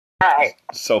Right.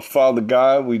 So, Father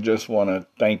God, we just want to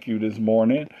thank you this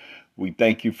morning. We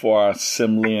thank you for our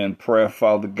assembly and prayer,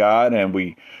 Father God, and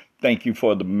we thank you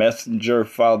for the messenger,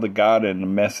 Father God, and the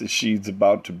message she's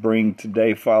about to bring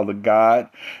today, Father God.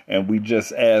 And we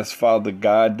just ask, Father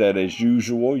God, that as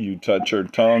usual, you touch her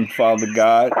tongue, Father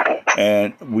God.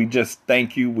 And we just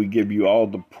thank you. We give you all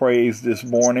the praise this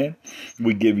morning.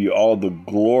 We give you all the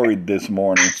glory this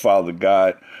morning, Father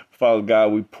God. Father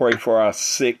God, we pray for our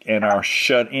sick and our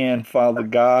shut in, Father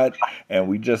God, and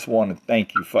we just want to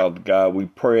thank you, Father God. We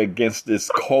pray against this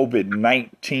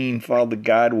COVID-19, Father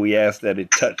God. We ask that it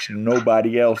touch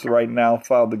nobody else right now,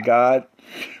 Father God.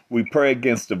 We pray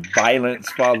against the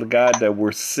violence, Father God, that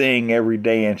we're seeing every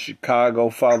day in Chicago,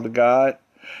 Father God.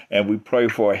 And we pray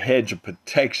for a hedge of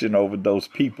protection over those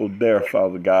people there,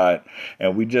 Father God.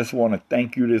 And we just want to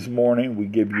thank you this morning. We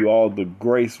give you all the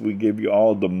grace. We give you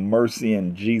all the mercy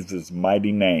in Jesus'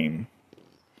 mighty name.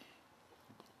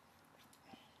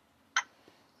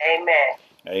 Amen.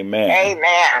 Amen.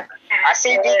 Amen. I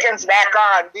see Deacon's back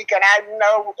on. Deacon, I didn't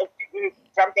know if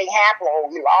something happened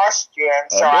when we lost you,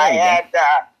 and so I had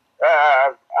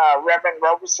Reverend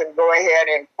Roberson go ahead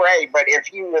and pray. But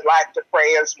if you would like to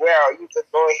pray as well, you can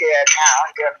go ahead now,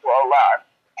 and then we'll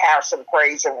have some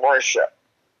praise and worship.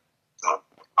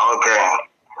 Okay.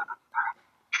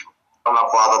 Heavenly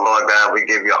Father, Lord God, we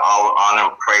give you all honor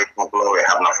and praise and glory,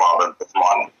 Heavenly Father, this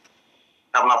morning.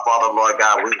 Heavenly Father, Lord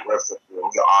God, we worship you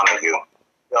and we honor you.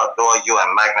 We adore you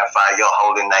and magnify your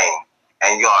holy name.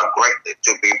 And you are greatly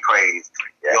to be praised.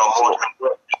 Yes. You are more than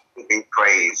greatly to be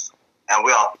praised. And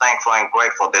we are thankful and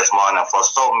grateful this morning for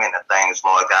so many things,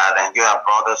 Lord God. And you have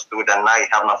brought us through the night,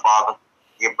 Heavenly Father.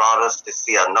 You brought us to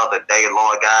see another day,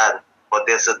 Lord God. For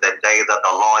this is the day that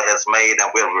the Lord has made,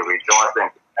 and we will rejoice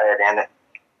and be glad in it.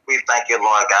 We thank you,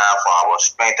 Lord God, for our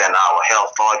strength and our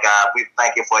health, Lord God. We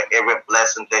thank you for every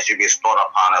blessing that you bestowed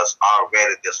upon us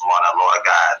already this morning, Lord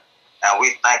God. And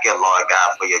we thank you, Lord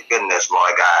God, for your goodness,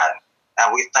 Lord God.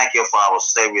 And we thank you for our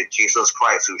Savior, Jesus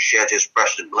Christ, who shed his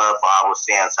precious blood for our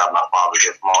sins, Heavenly Father,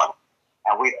 this morning.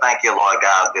 And we thank you, Lord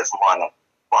God, this morning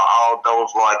for all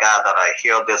those, Lord God, that are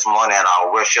here this morning in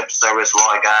our worship service,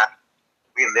 Lord God.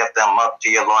 We lift them up to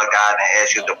you, Lord God, and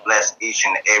ask you to bless each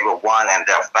and every one and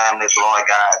their families, Lord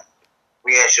God.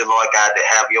 We ask you, Lord God, to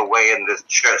have your way in this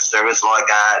church service, Lord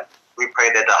God. We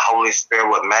pray that the Holy Spirit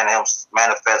would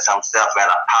manifest himself in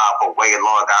a powerful way,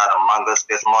 Lord God, among us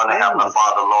this morning, Heavenly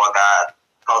Father, Lord God,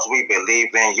 because we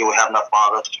believe in you, Heavenly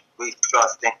Father. We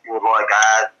trust in you, Lord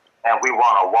God, and we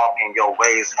want to walk in your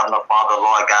ways, Heavenly Father,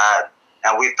 Lord God.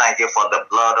 And we thank you for the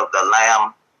blood of the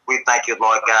Lamb. We thank you,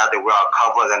 Lord God, that we are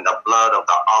covered in the blood of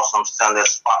the awesome,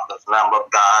 sinless, spotless Lamb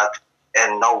of God,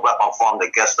 and no weapon formed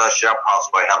against us shall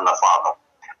prosper, Heavenly Father.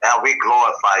 And we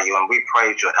glorify you and we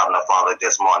praise you, Heavenly Father,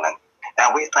 this morning.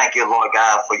 And we thank you, Lord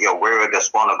God, for your word that's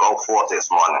going to go forth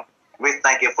this morning. We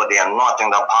thank you for the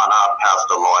anointing upon our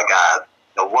pastor, Lord God,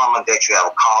 the woman that you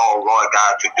have called, Lord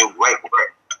God, to do great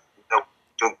work.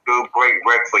 To do great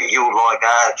work for you, Lord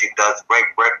God. She does great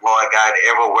work, Lord God,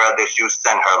 everywhere that you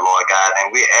send her, Lord God.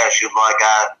 And we ask you, Lord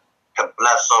God, to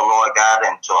bless her, Lord God,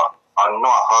 and to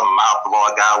anoint her mouth,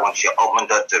 Lord God, when she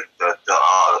opened up to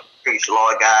preach,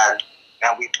 Lord God.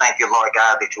 And we thank you, Lord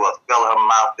God, that you will fill her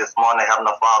mouth this morning,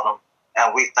 Heavenly Father.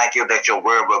 And we thank you that your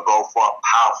word will go forth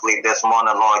powerfully this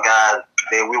morning, Lord God,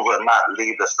 that we will not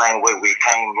leave the same way we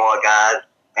came, Lord God,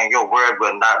 and your word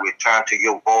will not return to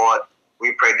you void.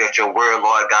 We pray that your word,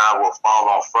 Lord God, will fall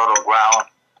on fertile ground,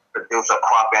 produce a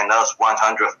crop in us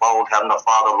 100-fold, Heavenly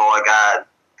Father, Lord God.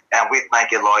 And we thank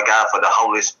you, Lord God, for the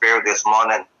Holy Spirit this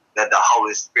morning, that the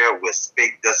Holy Spirit will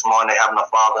speak this morning, Heavenly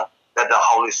Father, that the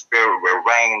Holy Spirit will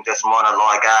reign this morning,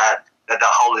 Lord God, that the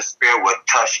Holy Spirit will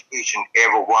touch each and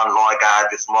every one, Lord God,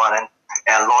 this morning.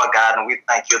 And Lord God, and we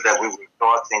thank you that we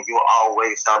rejoice in you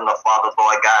always, Heavenly Father,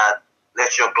 Lord God.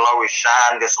 Let your glory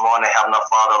shine this morning, Heavenly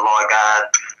Father, Lord God.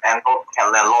 And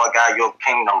Lord God, your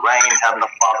kingdom reign, Heavenly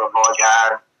Father, Lord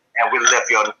God. And we lift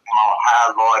your name on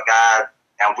high, Lord God.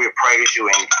 And we praise you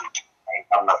in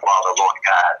Heavenly Father, Lord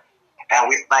God. And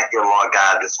we thank you, Lord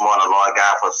God, this morning, Lord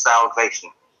God, for salvation.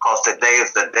 Because today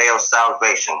is the day of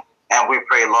salvation. And we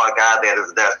pray, Lord God, that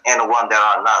if there's anyone that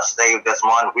are not saved this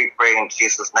morning, we pray in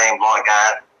Jesus' name, Lord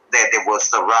God, that they will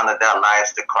surrender their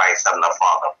lives to Christ, Heavenly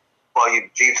Father. For you,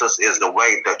 Jesus is the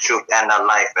way, the truth, and the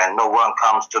life, and no one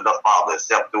comes to the Father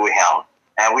except through him.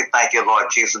 And we thank you,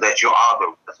 Lord Jesus, that you are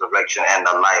the resurrection and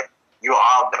the life. You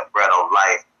are the bread of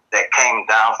life that came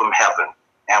down from heaven.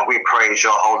 And we praise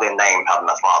your holy name,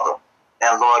 Heavenly Father.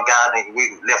 And Lord God,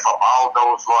 we lift up all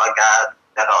those, Lord God,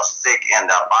 that are sick in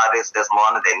their bodies this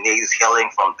morning, that needs healing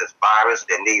from this virus,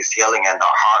 that needs healing in their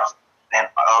hearts and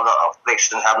other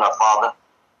afflictions, Heavenly Father.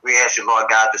 We ask you, Lord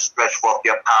God, to stretch forth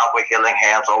your powerful healing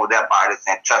hands over their bodies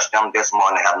and touch them this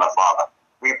morning, Heavenly Father.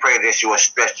 We pray that you will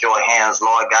stretch your hands,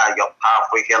 Lord God, your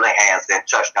powerful healing hands, and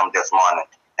touch them this morning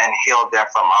and heal them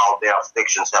from all their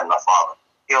afflictions, Heavenly Father.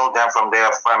 Heal them from their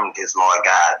infirmities, Lord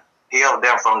God. Heal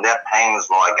them from their pains,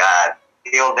 Lord God.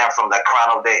 Heal them from the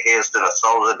crown of their heads to the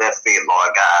soles of their feet,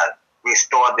 Lord God.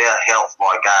 Restore their health,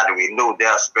 Lord God, and renew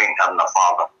their strength, Heavenly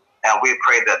Father. And we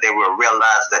pray that they will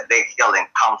realize that their healing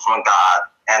comes from God,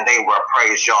 and they will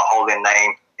praise your holy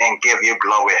name and give you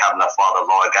glory, Heavenly Father,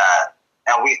 Lord God.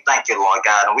 And we thank you, Lord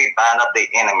God, and we bind up the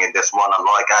enemy this morning,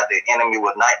 Lord God. The enemy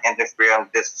will not interfere in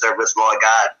this service, Lord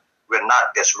God. Will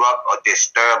not disrupt or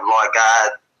disturb, Lord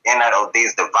God, any of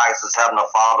these devices, Heavenly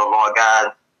Father, Lord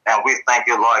God. And we thank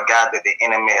you, Lord God, that the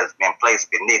enemy has been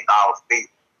placed beneath our feet.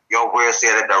 Your word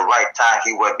said at the right time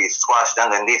he would be squashed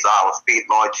underneath our feet,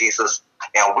 Lord Jesus.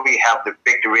 And we have the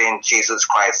victory in Jesus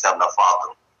Christ, Heavenly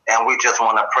Father. And we just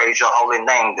want to praise your holy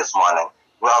name this morning.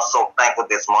 We're also thankful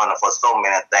this morning for so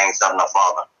many things, Heavenly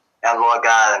Father. And Lord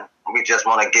God, we just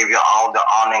want to give you all the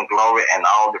honor and glory and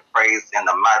all the praise in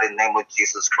the mighty name of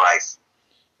Jesus Christ.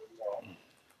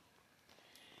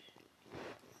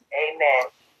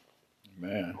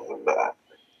 Amen. Amen.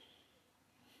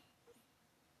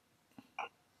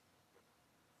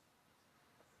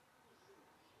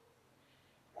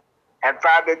 And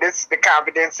Father, this is the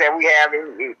confidence that we have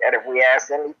in you, that if we ask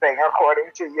anything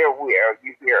according to your will,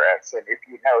 you hear us. And if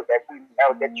you know that we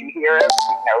know that you hear us,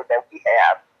 we know that we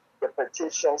have the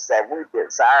petitions that we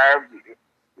desire of you.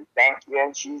 We thank you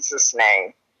in Jesus'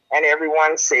 name. And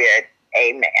everyone said,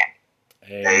 Amen.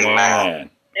 Amen.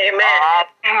 Amen.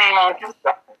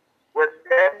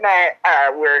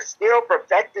 We're still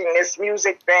perfecting this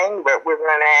music thing, but we're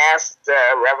going to ask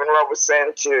Reverend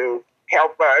Roberson to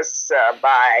help us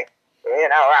by,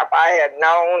 if I had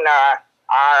known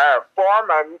our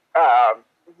former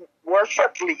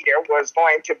worship leader was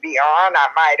going to be on,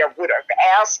 I would have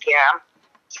asked him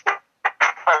to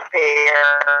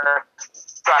prepare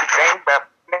something, but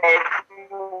maybe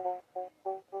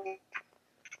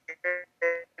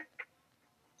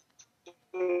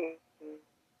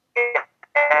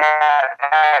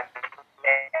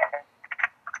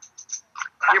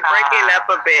You're breaking up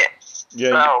a bit.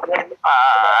 Yeah. So,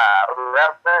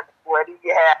 Reverend, what do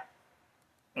you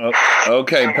have?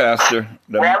 Okay, Pastor.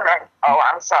 Reverend,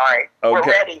 I'm sorry. Okay. We're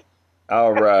ready.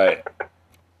 All right.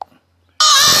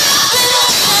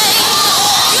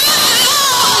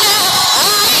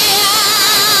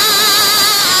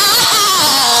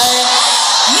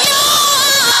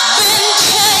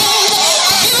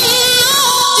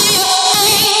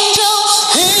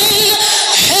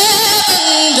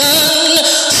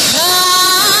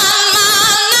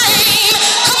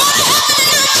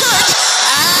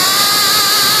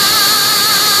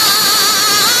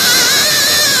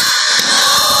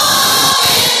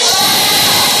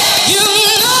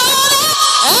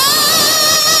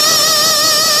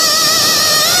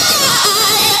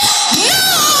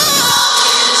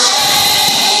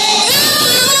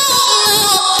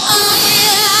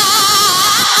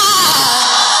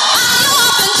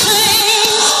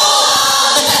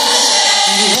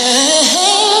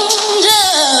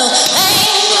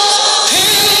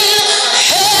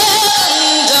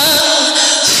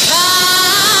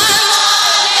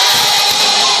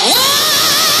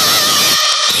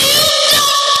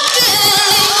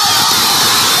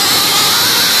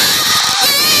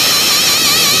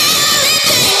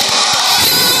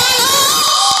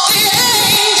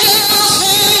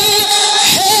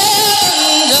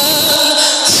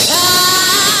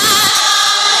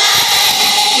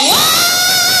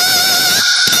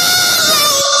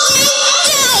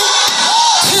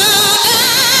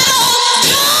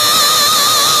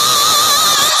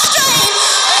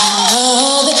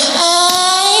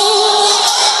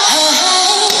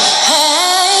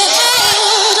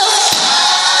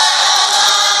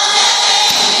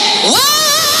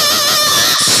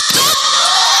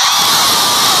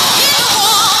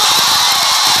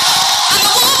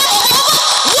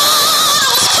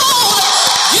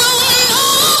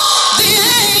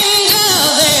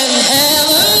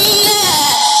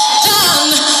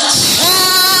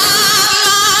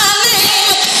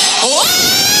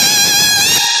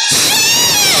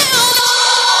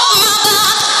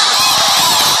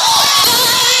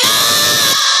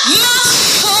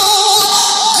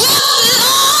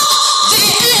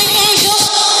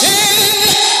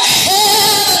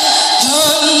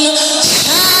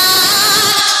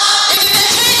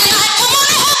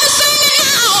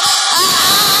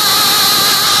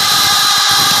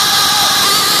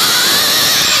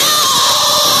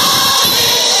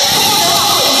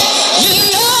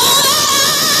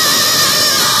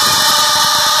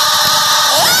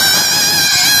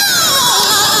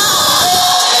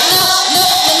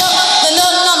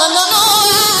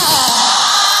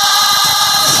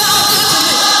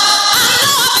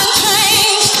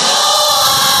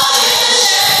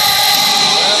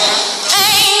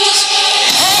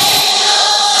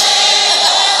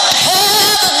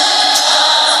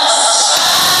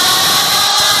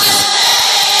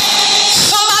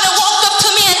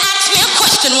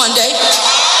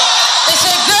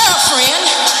 friend.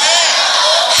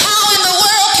 How in the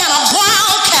world can a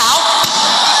brown cow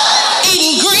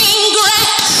eating green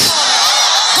grass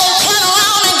go turn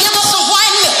around and give us some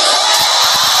white milk?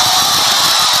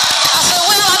 I said,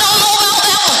 well, I don't know about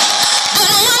that one.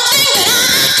 But one thing that I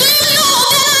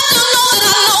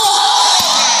know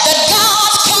that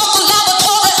God's chemical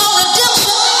laboratory of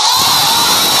redemption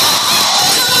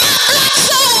took my black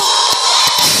soul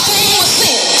stained with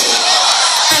sin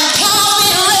and plowed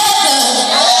me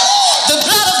red the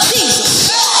blood of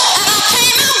Jesus. And I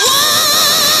came out white.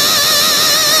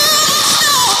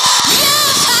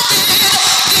 Yes, I did.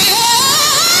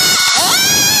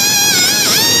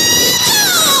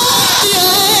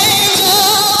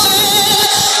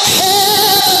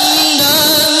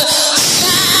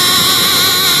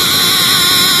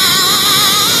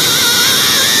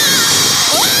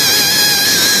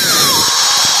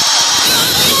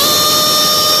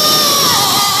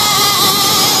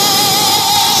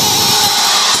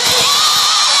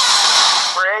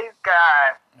 Praise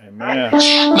God. Amen.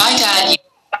 My dad.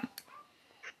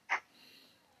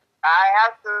 I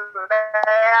have to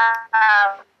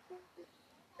laugh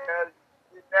because,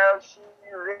 she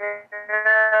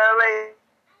really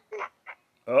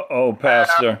Uh-oh,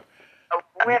 Pastor.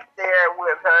 went there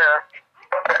with her.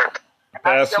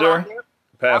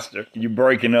 Pastor, you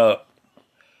breaking up.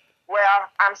 Well,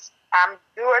 I'm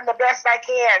doing the best I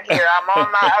can here. I'm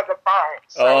on my other phone.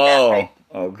 So Oh,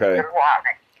 okay.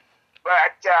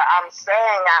 But I'm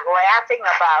saying I'm laughing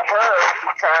about her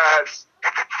because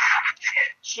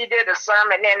she did a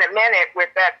sermon in a minute with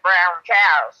that brown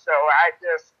cow. So I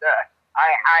just,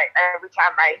 I every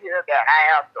time I hear that,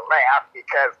 I have to laugh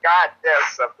because God does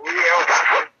some real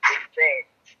interesting things.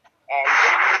 And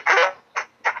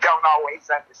you don't always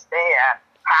understand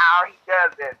how he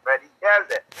does it, but he does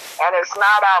it. And it's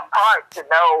not our part to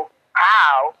know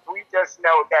how. We just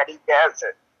know that he does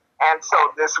it. And so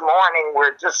this morning,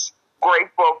 we're just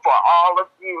grateful for all of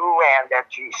you and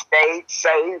that you stayed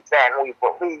safe, and we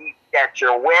believe that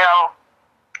you're well.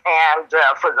 And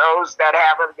for those that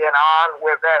haven't been on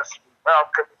with us, we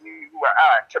welcome you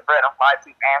to Bread of Life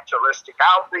Evangelistic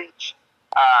Outreach.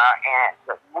 And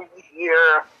we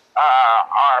here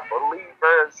are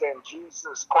believers in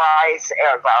Jesus Christ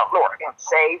as our Lord and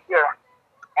Savior.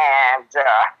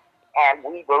 And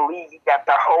we believe that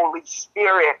the Holy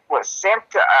Spirit was sent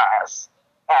to us.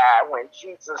 When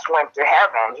Jesus went to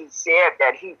heaven, he said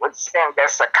that he would send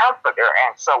us a comforter.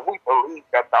 And so we believe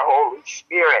that the Holy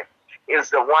Spirit is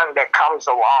the one that comes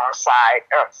alongside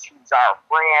us. He's our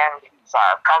friend. He's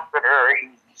our comforter.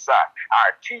 He's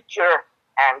our teacher.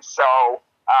 And so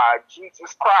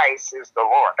Jesus Christ is the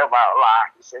Lord of our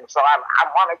lives. And so I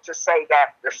wanted to say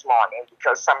that this morning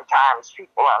because sometimes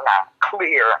people are not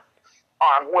clear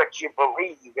on what you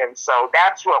believe. And so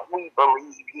that's what we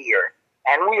believe here.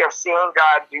 And we have seen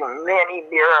God do many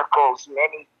miracles,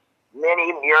 many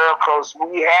miracles.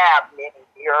 We have many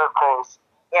miracles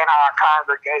in our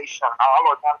congregation,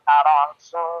 all of them not on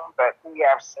Zoom, but we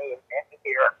have seen many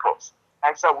miracles.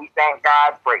 And so we thank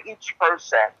God for each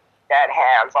person that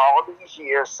has all these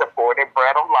years supported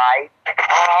Bread of Life,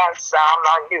 and some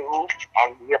are new,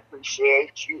 and we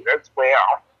appreciate you as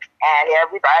well. And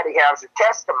everybody has a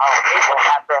testimony. We're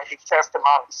not going to do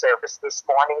testimony service this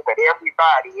morning, but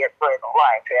everybody at Bread of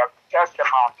Life has a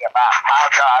testimony about how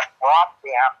God brought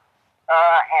them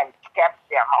and kept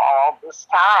them all this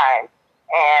time.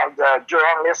 And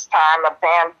during this time of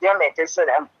pandemic, it's an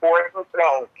important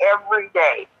thing. Every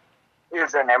day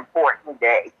is an important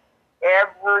day.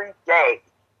 Every day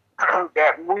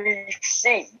that we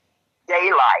see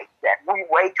daylight, that we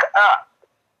wake up,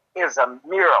 is a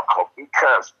miracle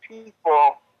because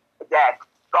people that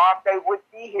thought they would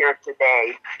be here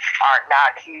today are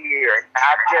not here.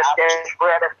 Not just as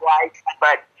Bread of Life,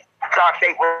 but thought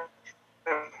they would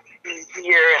be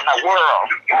here in the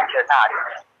world, and they're not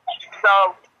here.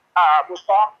 So, with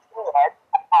that said,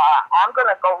 I'm going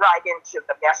to go right into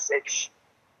the message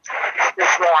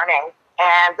this morning.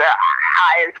 And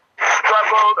I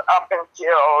struggled up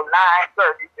until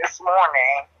 9:30 this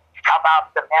morning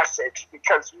about the message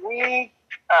because we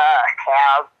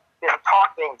have been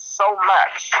talking so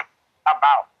much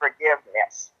about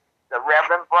forgiveness. The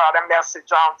Reverend brought a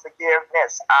message on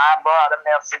forgiveness. I brought a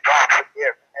message on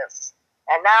forgiveness.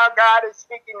 And now God is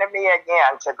speaking to me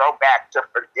again to go back to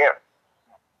forgiveness.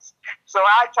 So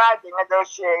I tried to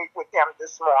negotiate with him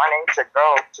this morning to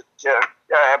go to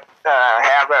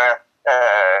have a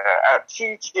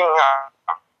teaching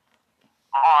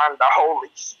on the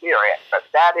Holy Spirit, but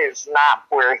that is not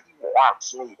where he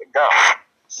wants me to go.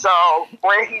 So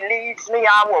where he leads me,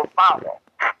 I will follow.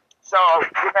 So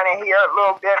you're going to hear a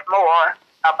little bit more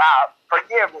about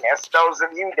forgiveness. Those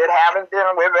of you that haven't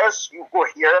been with us, you will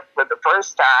hear it for the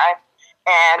first time.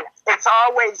 And it's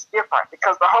always different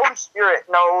because the Holy Spirit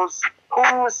knows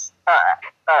who's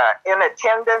in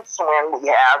attendance when we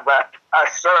have a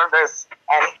service,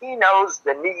 and He knows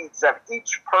the needs of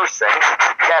each person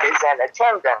that is in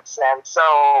attendance. And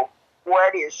so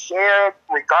what is shared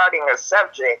regarding a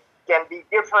subject can be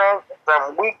different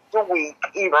from week to week,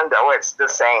 even though it's the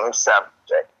same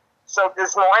subject. So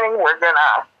this morning we're going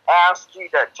to ask you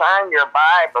to turn your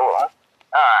Bible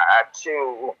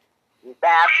to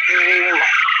Matthew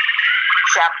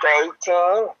chapter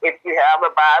 18. If you have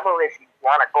a Bible, if you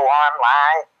want to go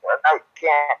online, well, no, you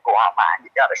can't go online.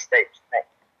 You got to stay with me.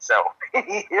 So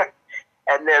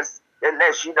unless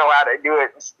you know how to do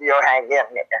it and still hang in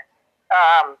there.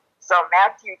 So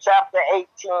Matthew chapter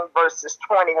 18, verses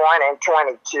 21 and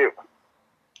 22.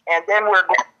 And then we're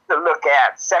going to look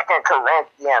at 2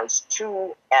 Corinthians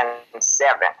 2 and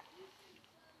 7.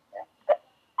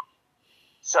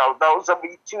 So those will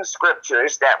be two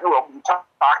scriptures that we'll be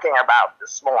talking about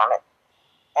this morning.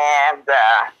 And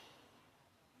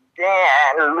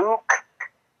then Luke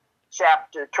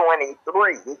chapter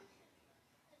 23,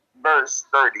 verse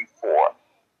 34.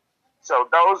 So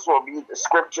those will be the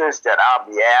scriptures that I'll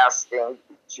be asking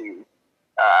you to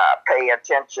pay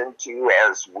attention to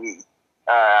as we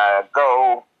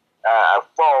go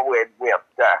forward with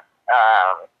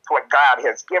what God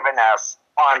has given us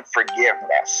on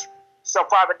forgiveness. So,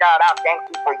 Father God, I thank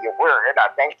you for your word. I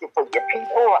thank you for your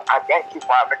people. I thank you,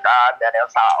 Father God, that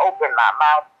as I open my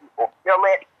mouth, you will fill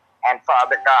it. And,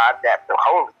 Father God, that the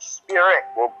Holy Spirit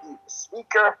will be the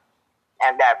speaker.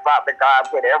 And that, Father God,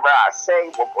 whatever I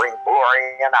say will bring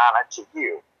glory and honor to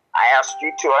you. I ask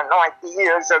you to anoint the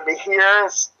ears of the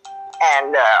hearers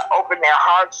and open their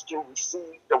hearts to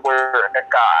receive the word of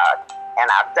God.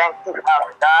 And I thank you,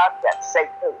 Father God, that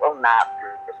Satan will not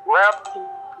disrupt,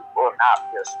 will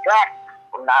not distract,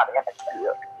 will not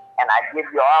interfere. And I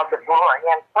give you all the glory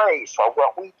and praise for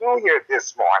what we do here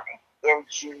this morning. In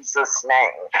Jesus'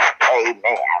 name,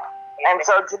 amen. And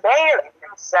so today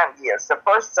is Sunday. It's the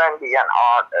first Sunday in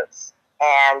August.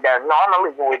 And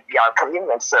normally it would be our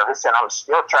communion service, and I'm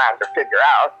still trying to figure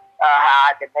out how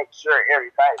I can make sure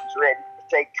everybody's ready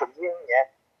to take communion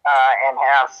and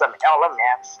have some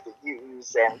elements to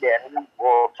use. And then we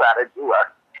will try to do a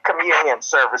communion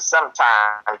service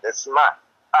sometime this month.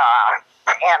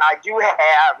 And I do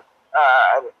have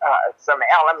some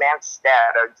elements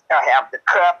that have the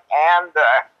cup and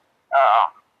the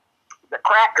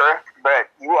cracker, but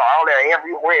you all are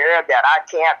everywhere that I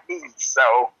can't be,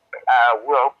 so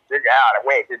we'll figure out a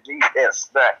way to do this.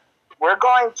 But we're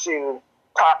going to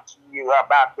talk to you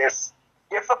about this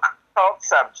difficult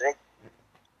subject,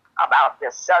 about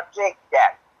this subject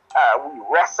that we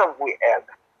wrestle with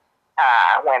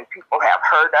when people have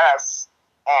hurt us.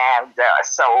 And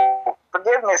so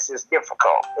forgiveness is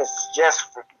difficult. It's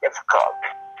just difficult.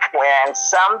 When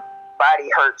somebody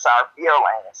hurts our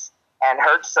feelings and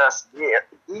hurts us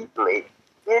deeply,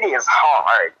 it is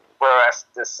hard for us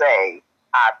to say,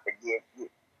 I forgive you.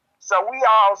 So we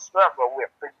all struggle with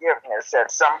forgiveness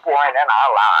at some point in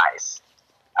our lives.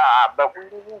 But we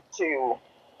need to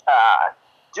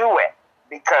do it,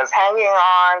 because hanging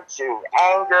on to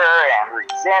anger and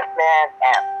resentment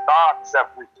and thoughts of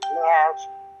revenge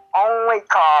only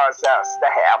cause us to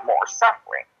have more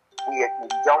suffering. We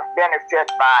don't benefit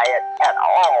by it at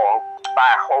all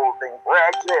by holding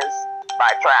grudges,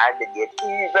 by trying to get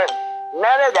even.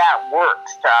 None of that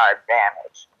works to our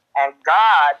advantage. And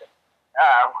God,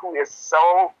 who is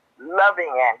so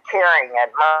loving and caring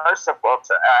and merciful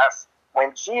to us,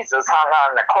 when Jesus hung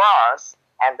on the cross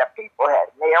and the people had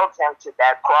nailed him to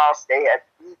that cross, they had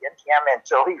beaten him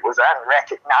until he was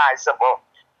unrecognizable.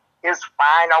 His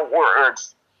final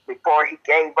words before he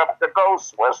gave up the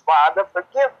ghost was, Father,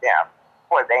 forgive them,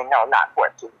 for they know not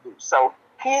what to do. So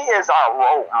he is our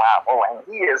role model, and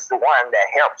he is the one that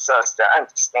helps us to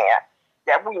understand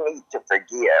that we need to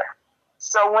forgive.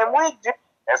 So when we do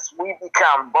this, we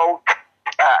become both,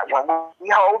 when we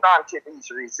hold on to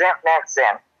these resentments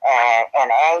and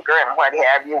anger and what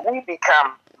have you, we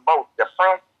become both the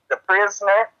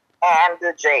prisoner and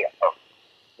the jailer.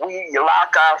 We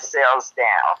lock ourselves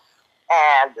down.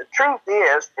 And the truth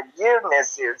is,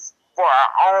 forgiveness is for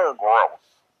our own growth,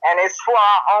 and it's for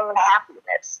our own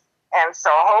happiness. And so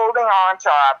holding on to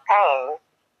our pain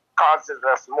causes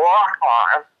us more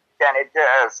harm than it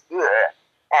does good,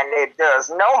 and it does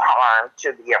no harm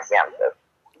to the offender.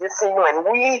 You see, when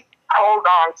we hold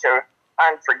on to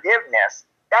unforgiveness,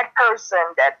 that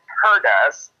person that hurt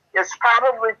us is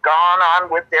probably gone on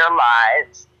with their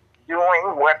lives,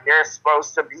 doing what they're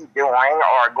supposed to be doing,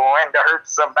 or going to hurt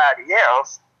somebody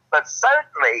else, but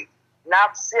certainly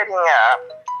not sitting up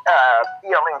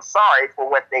feeling sorry for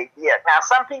what they did. Now,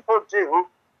 some people do,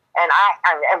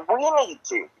 and we need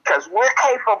to, because we're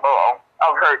capable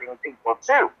of hurting people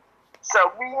too.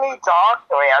 So we need to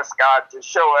also ask God to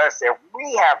show us if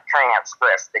we have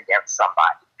transgressed against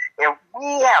somebody, if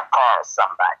we have caused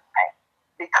somebody pain,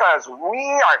 because we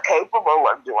are capable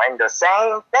of doing the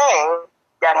same thing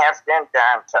that has been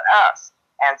done to us.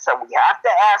 And so we have to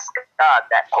ask God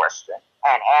that question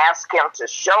and ask Him to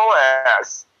show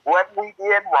us what we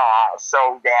did wrong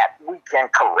so that we can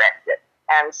correct it.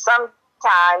 And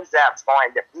sometimes that's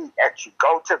going to be that you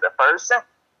go to the person.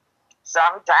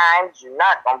 Sometimes you're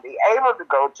not going to be able to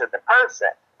go to the person,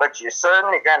 but you're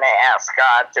certainly going to ask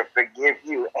God to forgive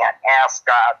you and ask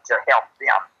God to help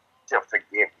them to forgive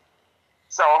you.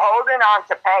 So holding on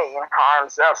to pain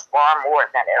harms us far more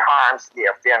than it harms the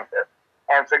offender.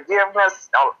 And forgiveness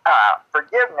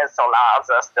allows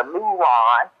us to move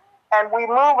on, and we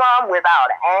move on without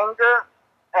anger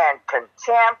and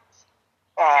contempt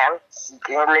and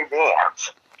seeking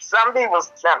revenge. Some people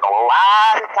spend a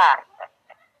lot of time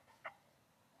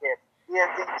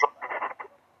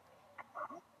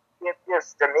did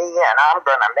this to me, and I'm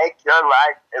going to make your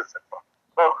life miserable.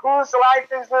 But whose life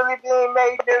is really being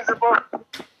made miserable?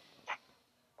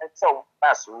 And so we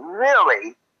must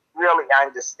really, really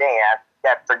understand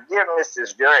that forgiveness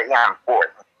is very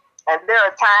important. And there are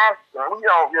times when we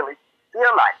don't really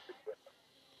feel like forgiving.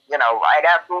 You know, right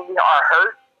after we are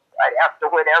hurt, right after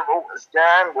whatever was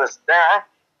done,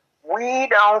 we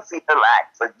don't feel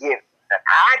like forgiving. And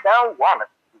I don't want to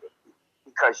forgive you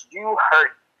because you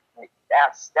hurt me.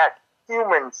 That's that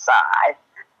human side.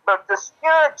 But the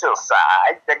spiritual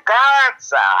side, the God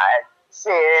side,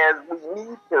 says we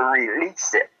need to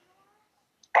release it.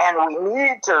 And we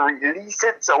need to release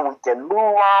it so we can move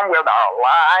on with our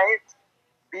lives,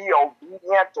 be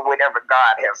obedient to whatever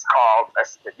God has called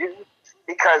us to do,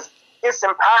 because it's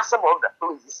impossible to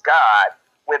please God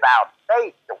without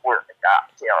faith, the Word of God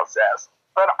tells us.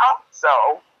 But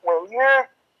also, when you're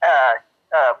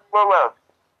full of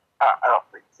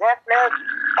resentment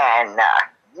and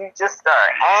you just are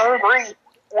angry,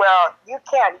 well, you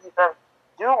can't even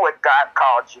do what God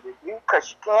called you to do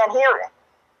because you can't hear Him.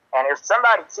 And if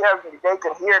somebody tells me they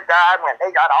can hear God when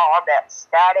they got all that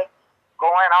static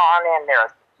going on in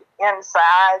their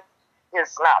inside,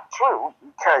 it's not true,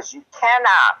 because you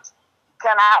cannot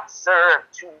serve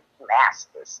two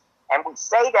masters. And we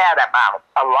say that about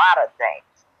a lot of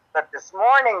things. But this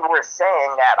morning we're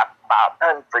saying that about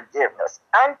unforgiveness.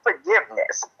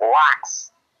 Unforgiveness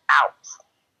blocks out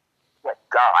what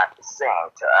God is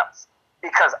saying to us,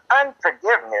 because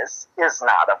unforgiveness is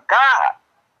not of God.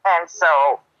 And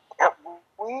so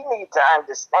we need to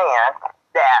understand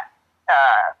that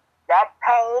that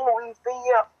pain we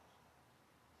feel,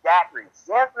 that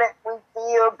resentment we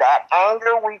feel, that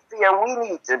anger we feel, we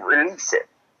need to release it,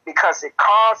 because it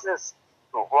causes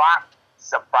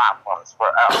lots of problems for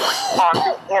us on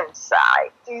the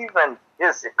inside, even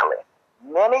physically.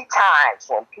 Many times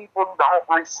when people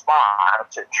don't respond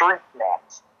to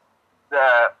treatment,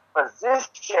 the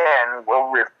physician will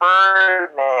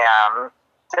refer them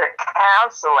to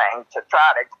counseling to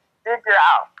try to figure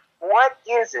out what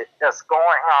is it that's going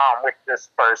on with this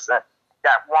person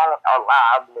that won't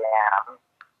allow them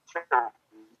to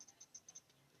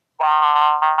respond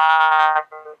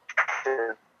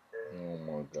to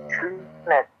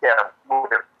treatment that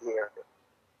we're giving.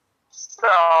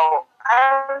 So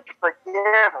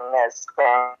unforgiveness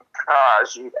can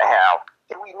cause you to have.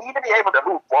 We need to be able to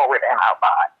move forward in our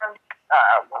lives.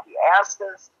 When we ask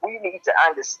this, we need to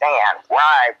understand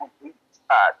why we need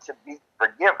to be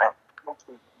forgiven.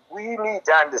 We need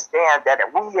to understand that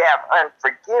if we have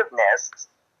unforgiveness,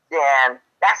 then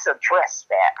that's a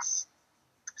trespass.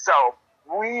 So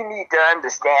we need to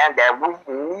understand that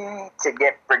we need to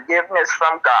get forgiveness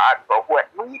from God for what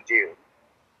we do,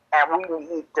 and we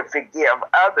need to forgive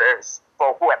others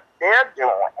for what they're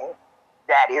doing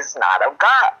that is not of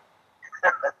God.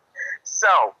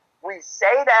 So we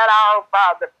say that Our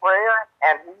Father prayer,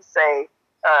 and we say,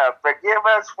 forgive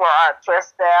us for our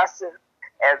trespasses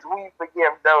as we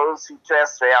forgive those who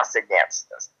trespass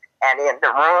against us. And in the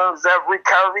rooms of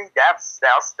recovery, that's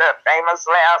the famous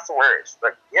last words.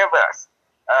 Forgive us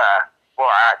for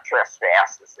our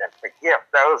trespasses and forgive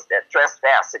those that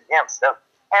trespass against us.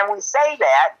 And we say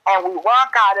that, and we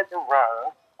walk out of the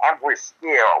room, and we're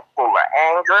still full of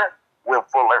anger, we're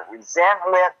full of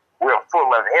resentment, we're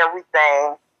full of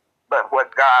everything but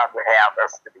what God would have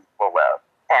us to be full of.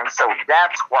 And so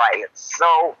that's why it's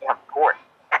so important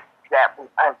that we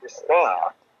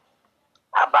understand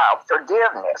about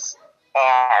forgiveness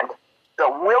and the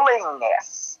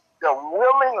willingness the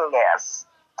willingness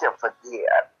to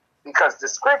forgive. Because the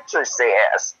scripture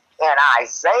says in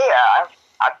Isaiah,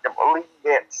 I believe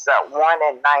it's 1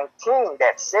 and 19,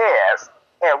 that says,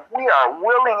 if we are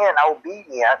willing and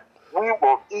obedient, we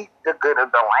will eat the good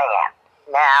of the land.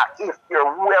 Now, if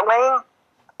you're willing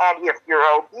and if you're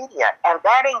obedient, and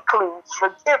that includes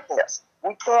forgiveness.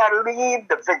 We can't leave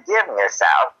the forgiveness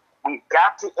out. We've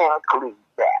got to include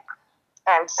that.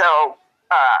 And so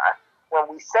when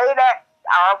we say that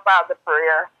Our Father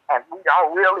prayer and we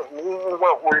don't really mean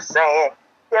what we're saying,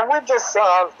 then we're just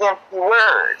saying empty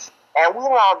words. And we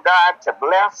want God to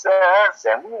bless us,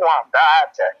 and we want God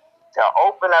to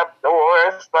open up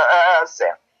doors for us,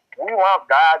 and we want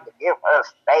God to give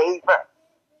us favor.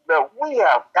 But we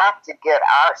have got to get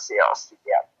ourselves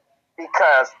together.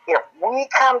 Because if we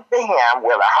come to Him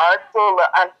with a heart full of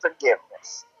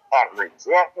unforgiveness and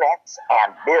resentments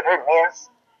and bitterness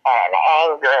and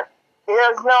anger,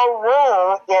 there's no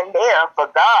room in there for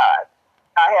God.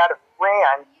 I had a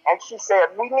friend, and she said,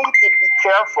 we need to be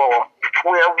careful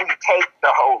where we take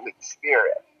the Holy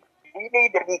Spirit. We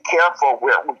need to be careful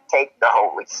where we take the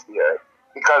Holy Spirit.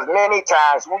 Because many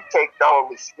times we take the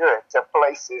Holy Spirit to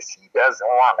places He doesn't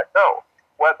want to go.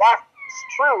 Well, that's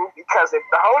true, because if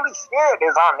the Holy Spirit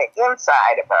is on the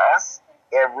inside of us,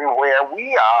 everywhere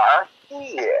we are,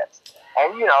 He is.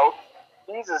 And you know,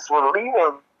 Jesus was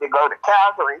leaving to go to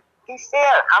Calvary. He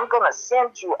said, I'm going to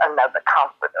send you another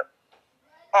comforter.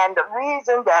 And the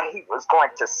reason that He was going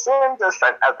to send us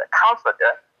another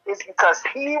comforter is because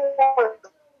He was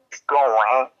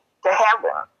going to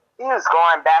heaven. He was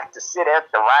going back to sit at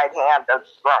the right hand of the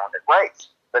throne of grace.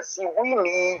 But see, we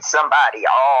need somebody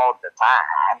all the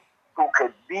time who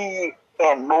could be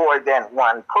in more than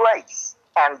one place.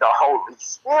 And the Holy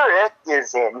Spirit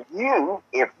is in you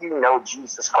if you know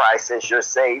Jesus Christ as your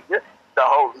Savior. The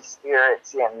Holy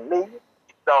Spirit's in me.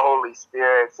 The Holy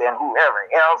Spirit's in whoever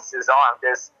else is on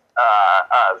this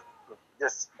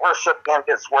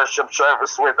worship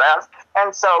service with us.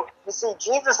 And so, you see,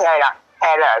 Jesus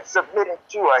had submitted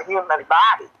to a human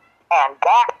body, and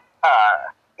that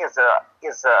is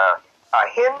a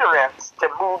hindrance to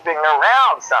moving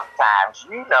around sometimes.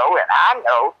 You know, and I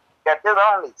know that there's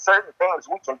only certain things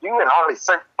we can do and only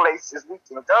certain places we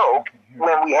can go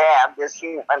when we have this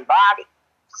human body.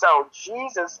 So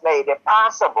Jesus made it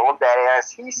possible that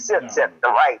as He sits at the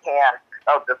right hand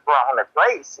of the throne of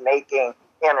grace, making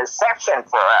intercession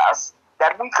for us,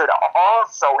 that we could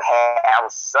also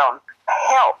have some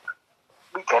help.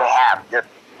 We could have the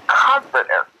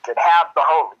Comforter. We could have the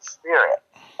Holy Spirit.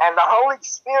 And the Holy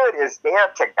Spirit is there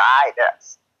to guide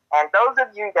us. And those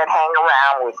of you that hang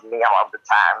around with me all the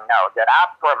time know that I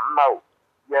promote,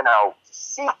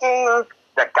 seeking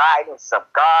the guidance of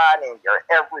God in your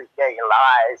everyday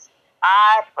lives.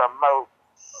 I promote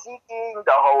seeking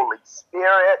the Holy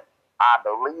Spirit. I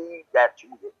believe that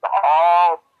you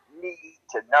all need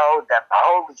to know that the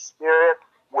Holy Spirit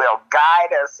will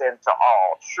guide us into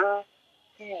all truth.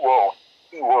 He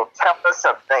will tell us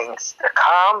of things to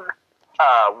come.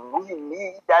 We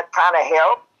need that kind of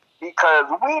help because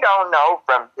we don't know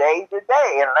from day to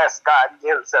day unless God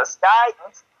gives us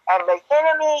guidance. And the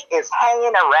enemy is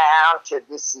hanging around to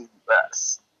deceive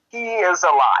us. He is a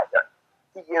liar.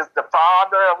 He is the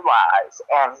father of lies,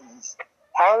 and he's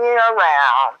hanging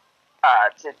around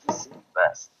to deceive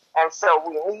us. And so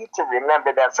we need to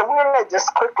remember that. So we're going to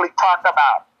just quickly talk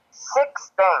about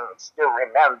 6 things to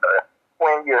remember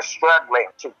when you're struggling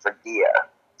to forgive.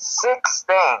 6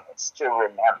 things to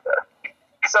remember.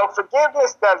 So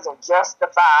forgiveness doesn't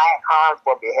justify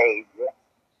harmful behavior,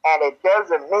 and it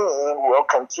doesn't mean we'll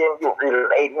continue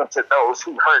relating to those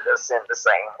who hurt us in the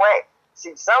same way.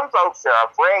 See, some folks are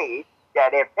afraid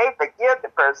that if they forgive the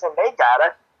person, they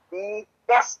gotta be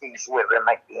besties with them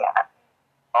again,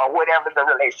 or whatever the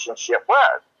relationship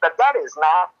was. But that is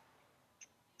not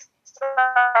so.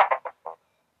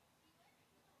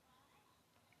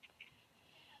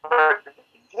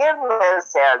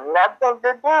 Forgiveness has nothing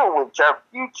to do with your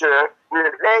future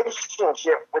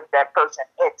relationship with that person,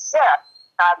 except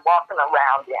not walking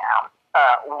around down,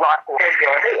 rocking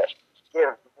your head.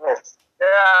 Forgiveness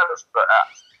does for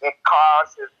us. It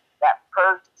causes that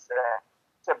person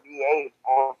to be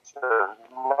able to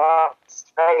learn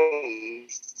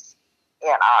space in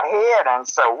our head, and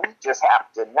so we just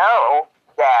have to know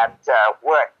that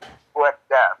what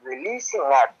releasing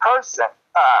that person.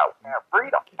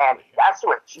 Freedom. And that's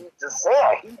what Jesus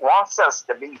said. He wants us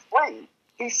to be free.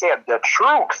 He said the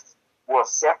truth will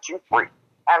set you free.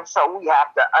 And so we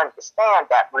have to understand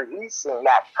that releasing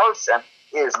that person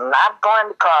is not going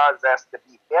to cause us to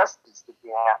be besties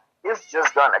again. It's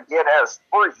just going to get us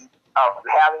free of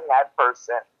having that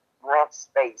person rent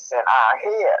space in our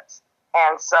heads.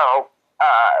 And so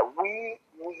we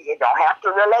don't have to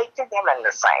relate to them in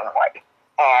the same way.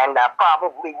 And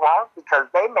probably won't, because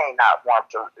they may not want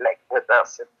to relate with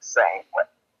us in the same way.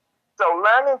 So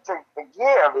learning to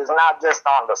forgive is not just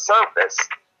on the surface,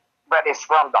 but it's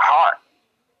from the heart.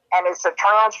 And it's a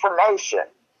transformation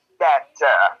that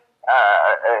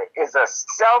is a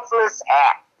selfless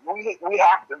act. We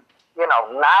have to,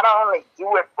 not only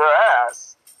do it for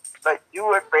us, but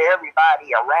do it for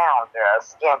everybody around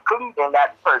us, including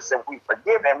that person we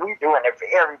forgive, and we're doing it for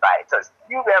everybody. Because if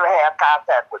you've ever had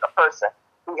contact with a person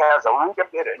who has a root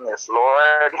of bitterness,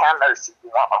 Lord have mercy, you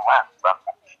want to run from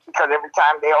them. Because every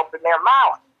time they open their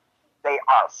mouth, they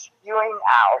are spewing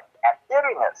out that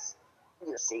bitterness,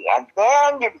 you see. And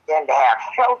then you begin to have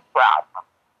health problems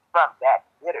from that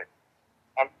bitterness.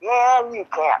 And then you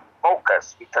can't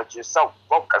focus because you're so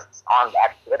focused on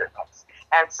that bitterness.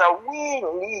 And so we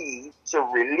need to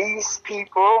release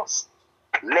people,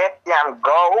 let them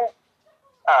go,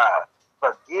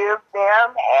 forgive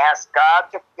them, ask God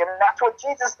to forgive them. That's what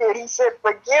Jesus did. He said,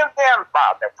 forgive them,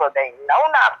 Father, for they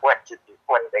know not what to do,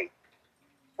 what they do.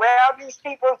 Well, these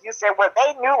people, you said, well,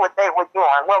 they knew what they were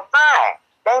doing. Well, fine.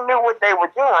 They knew what they were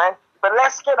doing, but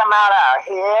let's get them out of our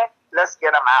head. Let's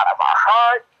get them out of our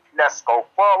heart. Let's go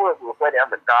forward with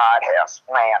whatever God has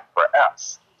planned for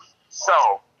us.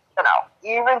 So,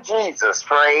 even Jesus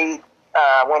prayed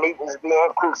when he was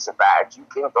being crucified. You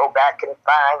can go back and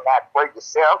find that for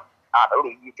yourself. I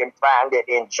believe you can find it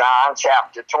in John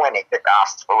chapter 20, the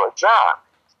Gospel of John.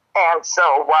 And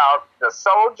so while the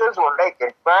soldiers were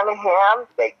making fun of him,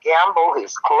 they gambled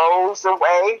his clothes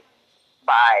away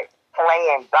by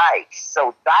playing dice.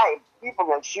 So people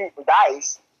were shooting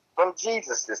dice from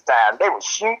Jesus' time. They were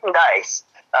shooting dice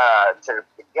to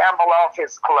gamble off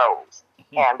his clothes.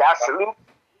 And that's Luke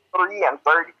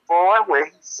 3:34, where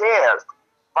he says,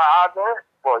 Father,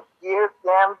 forgive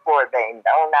them, for they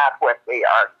know not what they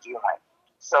are doing.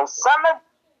 So some of them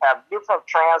have different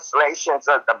translations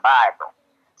of the Bible.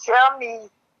 Tell me,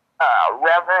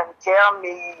 Reverend, tell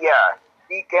me,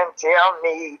 Deacon, tell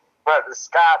me, Brother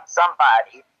Scott,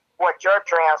 somebody, what your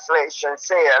translation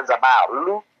says about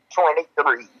Luke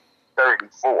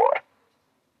 23:34.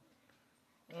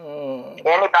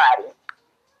 Anybody?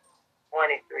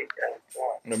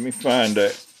 23:34. Let me find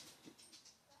that.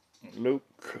 Luke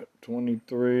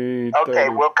 23:34. Okay,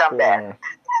 we'll come back.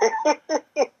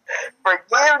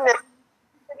 Forgiveness.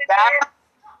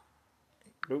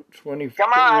 Luke 23.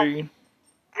 Come on.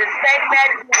 Just take that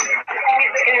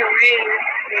and read.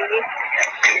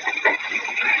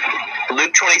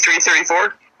 Luke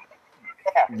 23:34?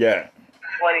 Yeah.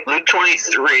 Luke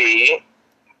 23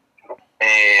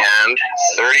 and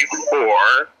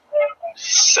 34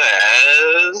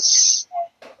 says,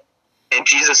 and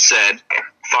Jesus said,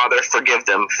 Father, forgive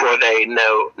them, for they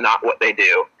know not what they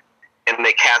do. And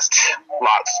they cast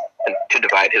lots to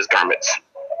divide his garments.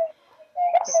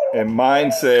 And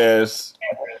mine says,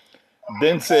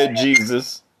 then said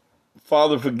Jesus,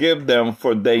 Father, forgive them,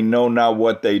 for they know not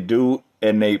what they do.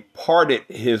 And they parted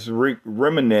his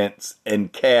remnants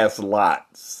and cast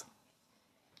lots.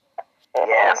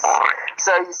 Yes.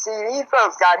 So you see, these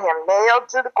folks got him nailed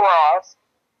to the cross,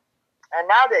 and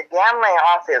now they're gambling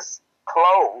off his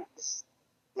clothes,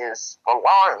 his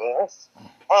belongings,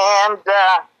 and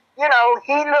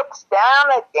he looks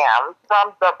down at them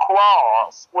from the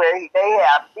cross where they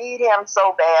have beat him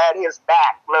so bad his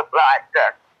back looked like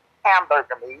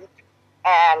hamburger meat,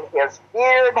 and his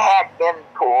beard had been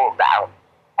pulled out.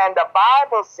 And the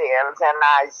Bible says in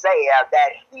Isaiah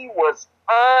that he was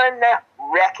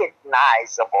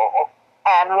unrecognizable.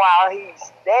 And while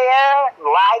he's there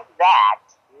like that,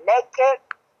 naked,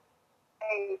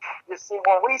 you see,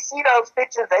 when we see those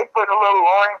pictures, they put a little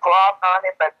loincloth on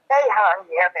it, but they hung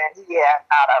him and he had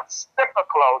not a strip of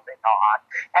clothing on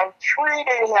and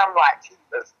treated him like he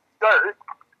was dirt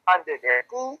under their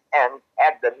feet and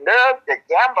had the nerve to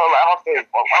gamble off his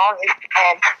belongings.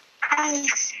 And he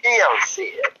still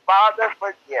said, Father,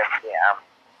 forgive them,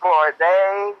 for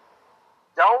they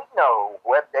don't know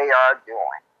what they are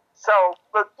doing. So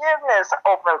forgiveness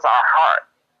opens our heart,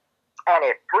 and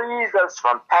it frees us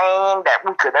from pain that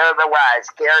we could otherwise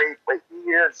carry for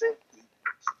years and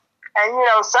years.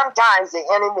 And sometimes the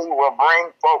enemy will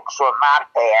bring folks from my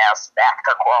past back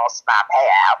across my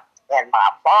path in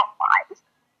my thought life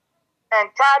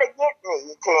and try to get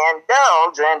me to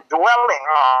indulge in dwelling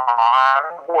on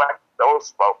what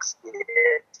those folks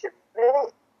did to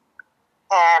me.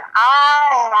 And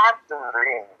I have to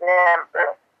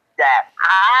remember that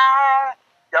I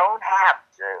don't have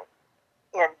to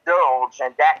indulge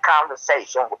in that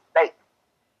conversation with Satan.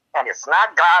 And it's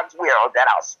not God's will that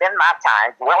I'll spend my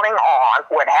time dwelling on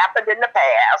what happened in the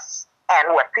past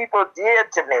and what people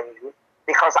did to me,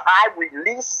 because I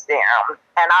released them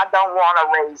and I don't want to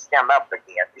raise them up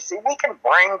again. You see, we can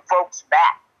bring folks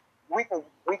back. We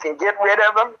can get rid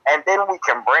of them, and then we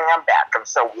can bring them back. And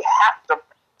so we have to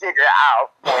figure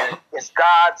out when it's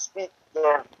God speaking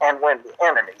and when the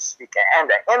enemy's speaking. And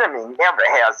the enemy never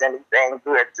has anything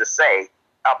good to say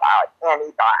about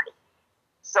anybody.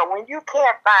 So when you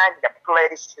can't find the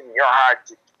place in your heart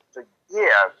to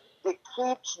give, it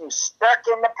keeps you stuck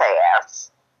in the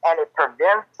past, and it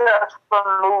prevents us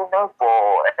from moving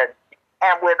forward.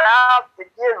 And without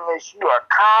forgiveness, you are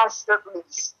constantly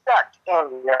stuck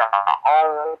in your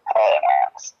own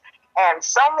past. And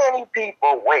so many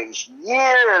people waste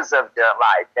years of their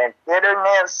life in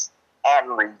bitterness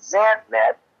and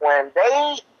resentment when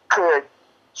they could,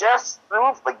 just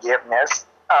through forgiveness,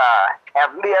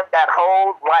 have lived that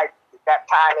whole life, that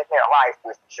time in their life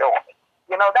with joy.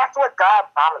 You know, that's what God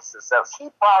promises us. He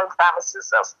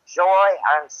promises us joy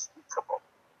unspeakable.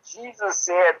 Jesus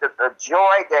said that the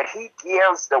joy that he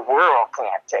gives, the world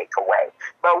can't take away.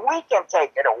 But we can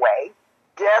take it away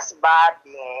just by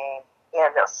being in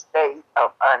a state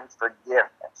of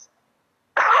unforgiveness.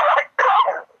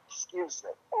 Excuse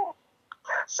me.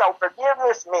 So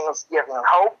forgiveness means giving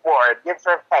hope for a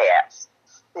different past.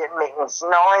 It means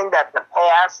knowing that the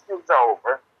past is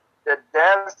over, the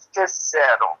dust is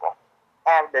settled,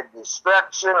 and the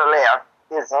destruction left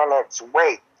is in its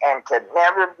wake and can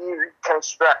never be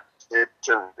reconstructed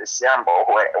to resemble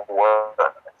what it was.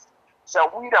 So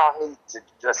we don't need to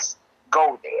just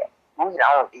go there. We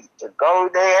don't need to go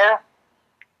there.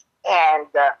 And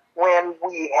when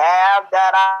we have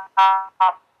that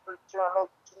opportunity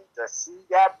to see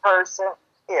that person,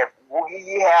 if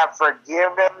we have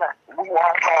forgiven, we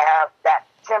won't have that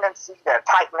tendency to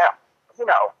tighten up. You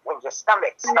know, when your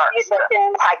stomach starts to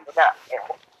tighten up.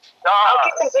 I'll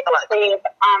get some good sleep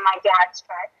on my dad's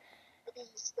truck.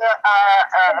 It's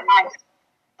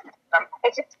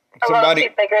just a little too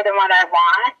bigger than what I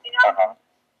want, you know?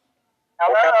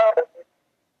 Hello?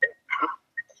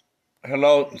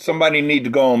 Hello? Somebody need to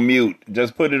go on mute.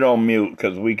 Just put it on mute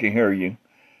because we can hear you.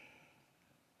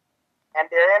 And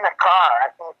they're in a car, I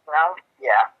think, no?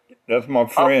 Yeah. That's my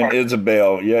friend,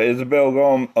 Isabel. Yeah, Isabel,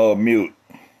 go on mute.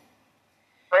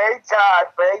 Praise God.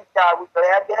 We're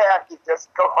glad to have you.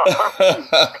 Just go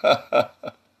on.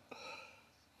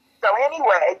 So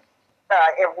anyway,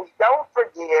 if we don't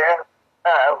forgive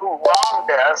who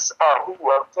wronged us or who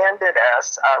offended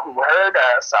us or who hurt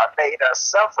us or made us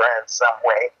suffer in some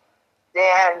way,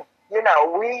 then, you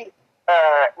know, we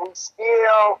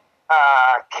still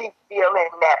keep feeling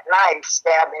that knife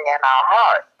stabbing in our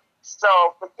heart.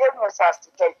 So forgiveness has to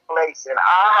take place in our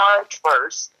hearts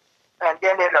first, and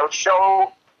then it'll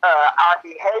show our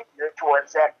behavior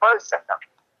towards that person.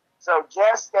 So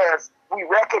just as we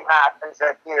recognize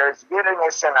that there's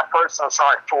bitterness in a person's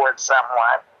heart towards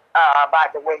someone by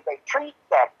the way they treat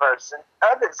that person,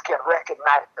 others can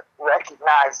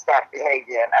recognize that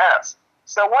behavior in us.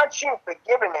 So once you've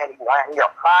forgiven anyone in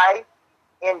your life,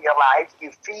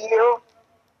 you feel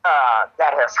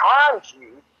that has harmed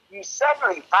you, you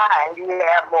suddenly find you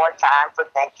have more time for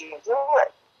thinking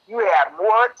good. You have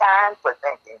more time for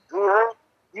thinking good.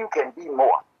 You can be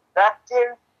more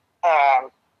productive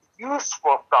and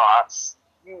useful thoughts.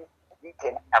 You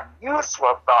can have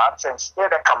useful thoughts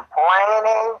instead of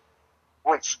complaining,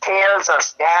 which tears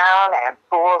us down and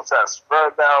pulls us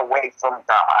further away from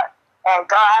God. And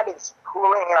God is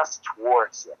pulling us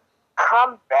towards Him.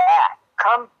 Come back.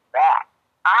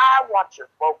 I want you to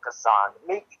focus on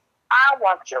me. I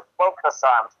want you to focus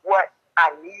on what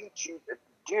I need you to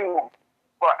do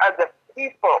for other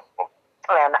people.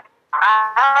 And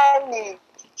I need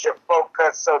you to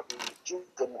focus so that you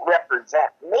can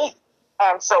represent me.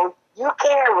 And so you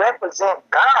can't represent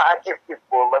God if you're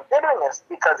full of bitterness,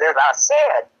 because as I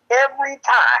said, every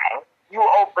time you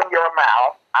open your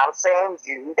mouth, I'm saying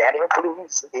you, that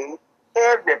includes me,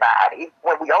 everybody,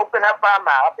 when we open up our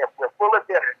mouth, if we're full of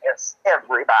bitterness,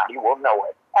 everybody will know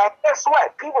it. And guess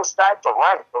what? People start to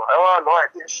run. Oh, Lord,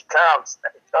 here she comes.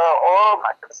 Oh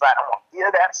my goodness, I don't want to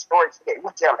hear that story today.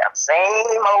 We tell that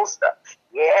same old stuff.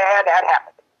 Yeah, that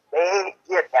happened. They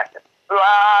did that.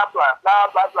 Blah, blah, blah,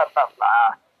 blah, blah, blah,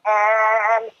 blah.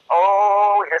 And,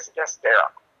 oh, it's just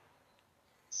terrible.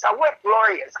 So what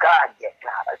glory is God getting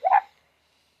out of that?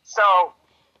 So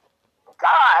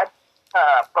God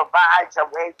provides a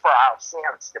way for our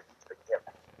sins to be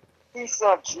forgiven. He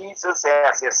sent Jesus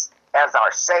as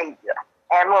our Savior.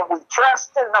 And when we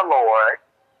trust in the Lord,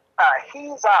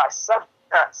 He's our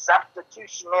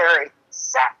substitutionary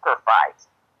sacrifice.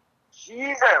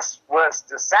 Jesus was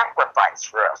the sacrifice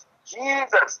for us.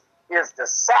 Jesus is the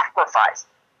sacrifice.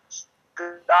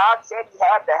 God said he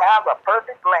had to have a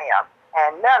perfect lamb,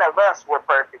 and none of us were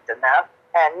perfect enough,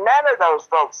 and none of those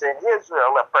folks in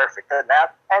Israel are perfect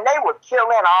enough, and they were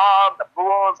killing all the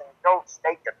bulls and goats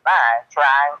they could find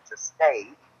trying to stay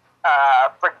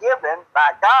forgiven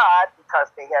by God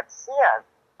because they had sinned.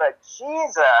 But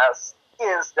Jesus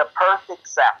is the perfect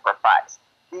sacrifice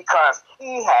because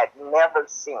he had never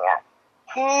sinned.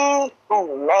 He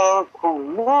who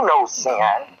knew no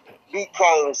sin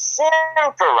became sin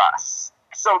for us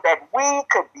so that we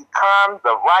could become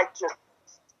the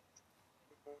righteousness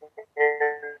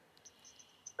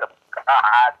of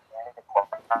God in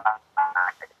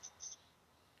Christ.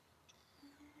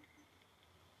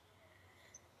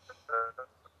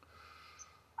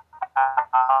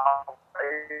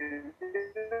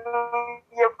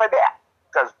 For that,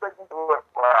 because we can do it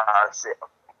for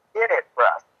ourselves. Did it for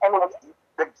us. And we need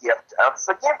the gift of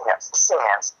forgiveness.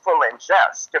 Sins, full and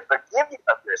just, to forgive you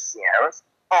of your sins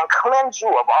and cleanse you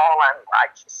of all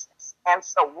unrighteousness. And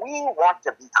so we want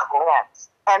to be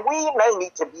cleansed. And we may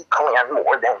need to be cleansed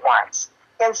more than once.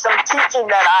 In some teaching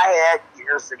that I had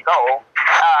years ago,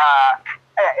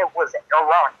 it was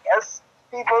erroneous.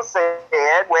 People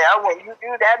said, well, when you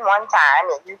do that one time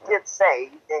and you get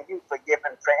saved, then you're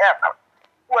forgiven forever.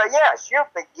 Well, yes, you're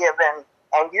forgiven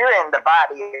and you're in the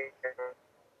body of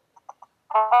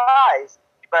Christ.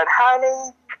 But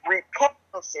honey,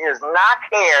 repentance is not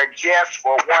there just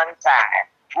for one time.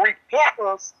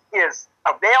 Repentance is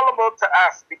available to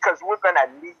us because we're going to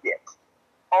need it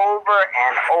over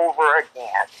and over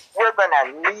again. We're going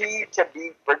to need to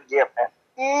be forgiven.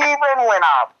 Even when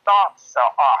our thoughts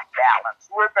are off balance,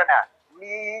 we're going to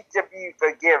need to be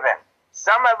forgiven.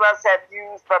 Some of us have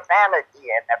used profanity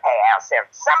in the past, and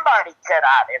somebody cut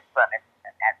out in front of me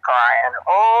in that car, and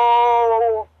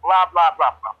oh, blah, blah,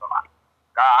 blah, blah, blah.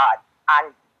 God, I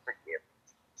need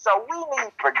forgiveness. So we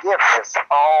need forgiveness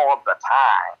all the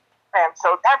time. And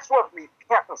so that's what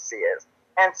repentance is.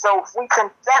 And so if we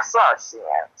confess our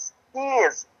sins, he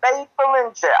is faithful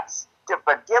and just to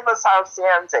forgive us our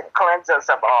sins and cleanse us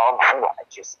of all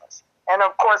unrighteousness. And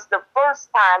of course, the first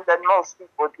time that most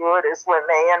people do it is when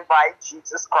they invite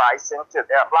Jesus Christ into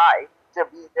their life to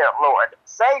be their Lord and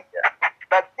Savior.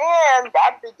 But then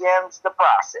that begins the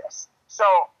process. So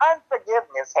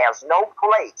unforgiveness has no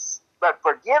place, but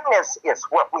forgiveness is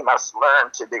what we must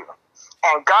learn to do.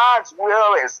 And God's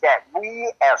will is that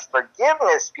we, as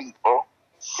forgiveness people,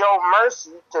 show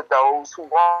mercy to those who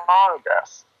wronged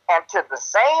us. And to the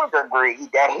same degree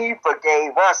that he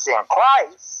forgave us in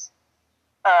Christ,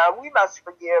 we must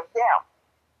forgive them.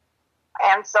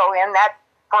 And so in that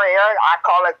prayer, I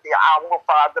call it the Our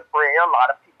Father prayer. A lot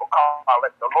of people call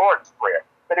it the Lord's Prayer.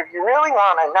 But if you really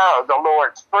want to know the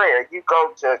Lord's Prayer, you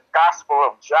go to Gospel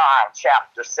of John,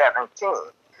 chapter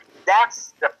 17.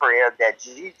 That's the prayer that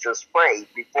Jesus prayed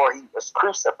before he was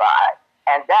crucified.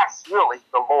 And that's really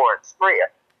the Lord's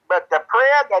Prayer. But the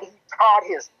prayer that he taught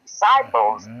his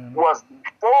disciples was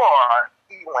before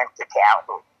he went to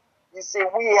Calvary. You see,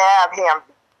 we have him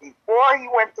before he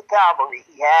went to Calvary.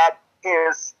 He had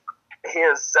his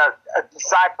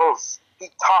disciples. He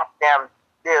taught them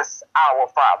this Our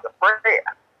Father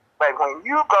prayer. But when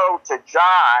you go to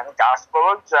John, Gospel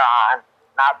of John,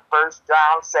 not 1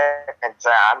 John, 2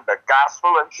 John, but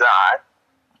Gospel of John,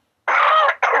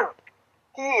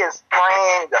 he is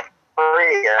praying the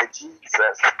prayer,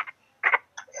 Jesus,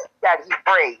 that he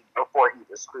prayed before he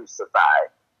was crucified.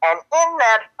 And in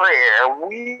that prayer,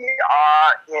 we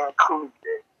are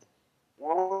included.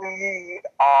 We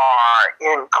are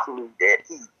included.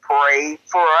 He prayed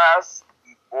for us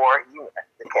before he went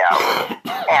to Calvary.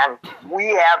 And we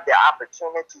have the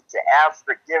opportunity to ask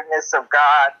forgiveness of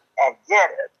God and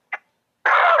get it.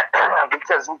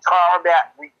 Because we call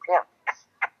that repentance.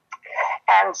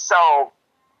 And so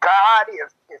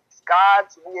it's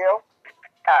God's will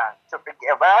to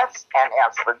forgive us, and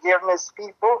as forgiveness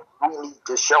people, we need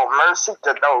to show mercy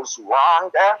to those who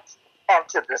wronged us, and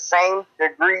to the same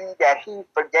degree that he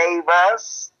forgave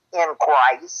us in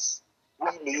Christ,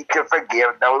 we need to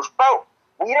forgive those folks.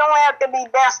 We don't have to be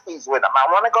besties with them. I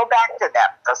want to go back to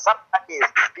that, because somebody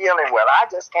is feeling, well, I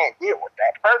just can't deal with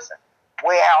that person.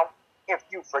 Well, if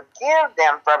you forgive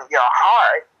them from your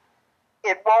heart,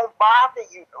 it won't bother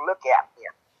you to look at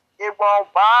them. It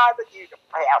won't bother you to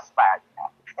pass by them.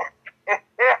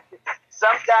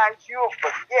 Sometimes you'll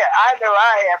forget. I know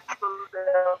I have people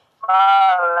in my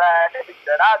life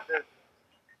that I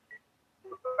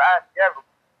never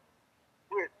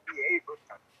would be able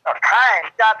to. A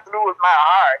kind got through with my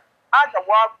heart. I could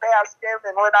walk past them,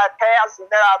 and when I passed, and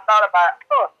then I thought about,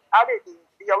 I didn't even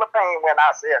feel the pain when I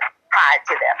said, hi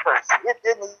to that person. It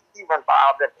didn't even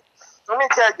bother me. Let me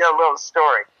tell you a little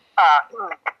story.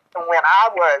 When I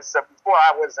was, before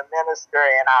I was a minister,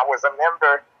 and I was a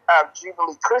member of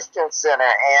Jubilee Christian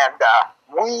Center, and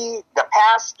the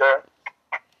pastor,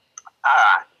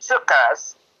 took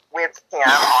us with him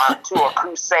on to a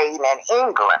crusade in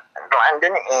England,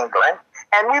 London, England,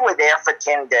 and we were there for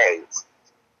 10 days.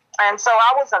 And so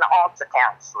I was an altar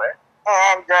counselor,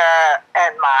 and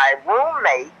my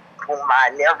roommate, whom I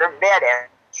never met at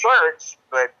church,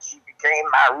 but she became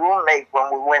my roommate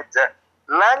when we went to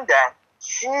London,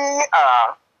 she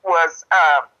was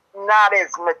not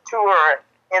as mature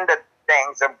in the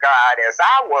things of God as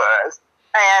I was,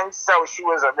 and so she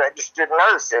was a registered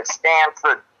nurse at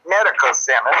Stanford Medical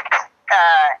Center,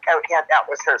 and that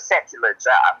was her secular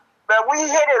job. But we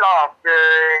hit it off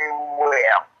very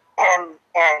well, and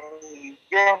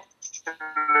eventually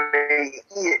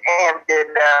it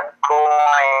ended up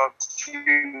going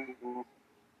to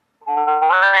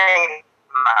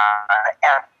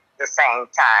at the same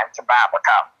time to Bible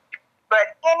college.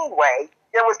 But anyway,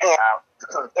 there was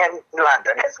in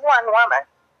London, this one woman,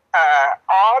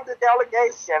 all the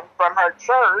delegation from her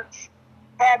church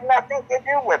had nothing to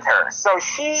do with her. So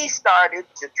she started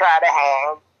to try to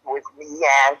hang with me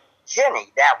and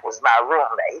Jenny, that was my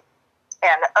roommate,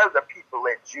 and other people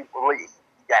at Jubilee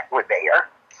that were there.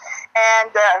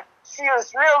 And she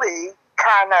was really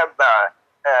kind of,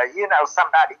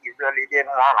 somebody you really didn't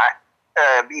want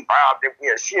to be bothered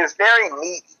with. She was very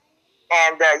needy.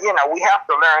 And, we have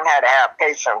to learn how to have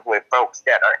patience with folks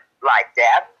that are like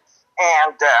that.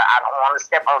 And I don't want to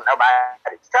step on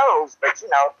nobody's toes, but,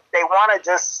 they want to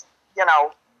just,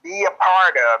 be a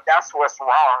part of. That's what's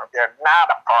wrong. They're not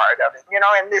a part of it.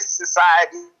 In this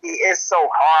society, it's so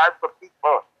hard for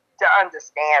people to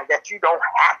understand that you don't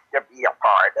have to be a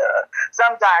part of.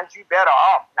 Sometimes you're better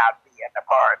off not being a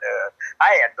part of.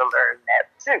 I had to learn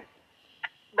that too.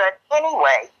 But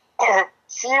anyway,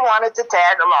 she wanted to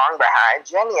tag along behind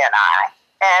Jenny and I.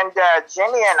 And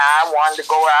Jenny and I wanted to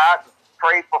go out and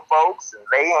pray for folks and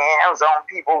lay hands on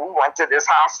people. We went to this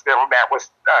hospital that was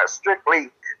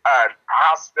strictly a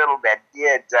hospital that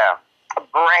did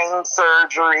brain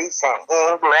surgeries in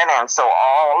England. And so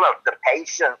all of the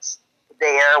patients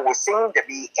there seemed to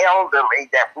be elderly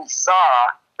that we saw,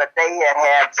 but they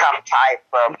had some type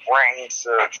of brain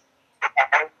surgery.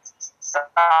 And some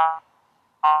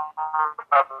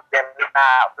of them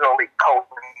not really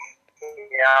coping.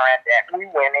 And then we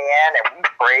went in and we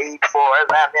prayed for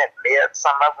them and led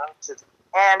some of them to.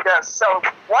 And so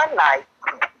one night,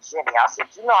 Jenny, I said,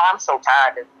 I'm so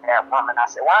tired of that woman. I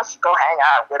said, why don't you go hang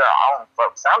out with her own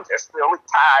folks? I'm just really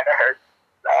tired of her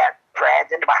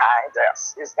dragging behind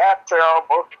us. Is that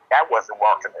terrible? That wasn't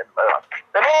walking in love.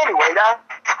 But anyway, that's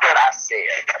what I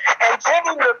said. And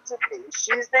Jenny looked at me.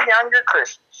 She's the younger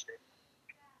Christian.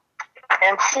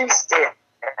 And she said,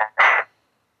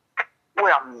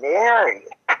 well, Mary,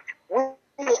 we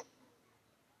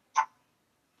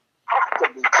have to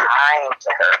be kind to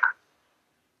her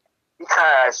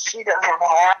because she doesn't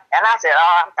have. And I said,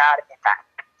 I'm tired of being kind.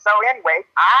 So anyway,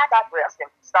 I got dressed and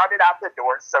started out the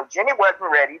door. So Jenny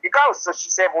wasn't ready to go. So she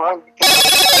said, well, when you get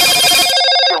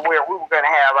to where we were going to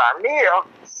have our meal,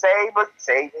 save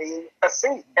me a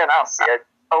seat. And I said,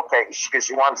 okay, because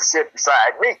she wanted to sit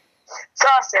beside me. So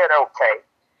I said, okay.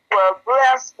 Well,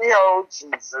 bless the old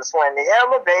Jesus. When the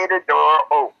elevator door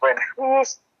opened, who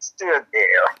stood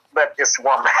there but this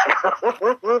woman?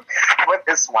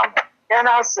 And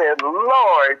I said,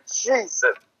 Lord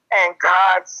Jesus. And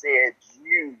God said,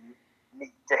 you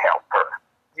need to help her.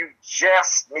 You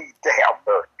just need to help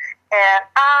her. And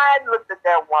I looked at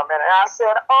that woman and I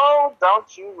said, oh,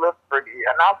 don't you look pretty?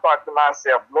 And I thought to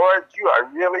myself, Lord, you are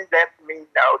really letting me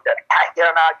know that I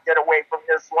cannot get away from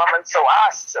this woman. So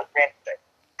I surrendered.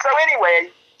 So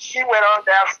anyway, she went on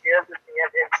downstairs with me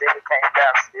and then Jenny came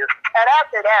downstairs. And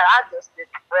after that, I just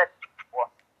didn't fret anymore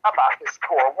about this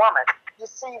poor woman. You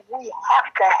see, we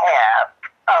have to have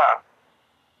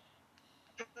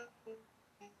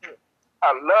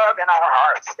a love in our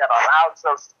hearts that allows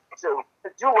us to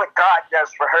do what God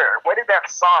does for her. What is that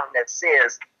song that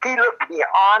says, he looked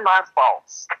beyond my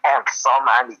faults and saw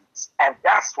my needs? And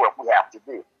that's what we have to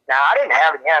do. Now, I didn't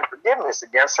have any unforgiveness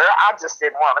against her. I just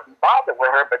didn't want to be bothered with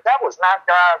her, but that was not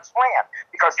God's plan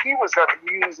because he was going to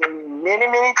use me many,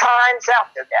 many times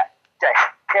after that to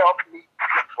help me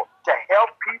people, to help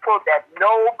people that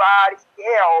nobody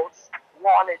else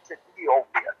wanted to deal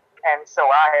with. And so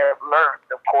I have learned,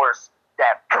 of course,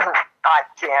 that I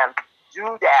can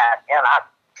do that and I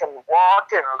can walk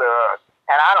in love.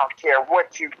 And I don't care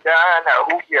what you've done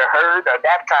or who you hurt or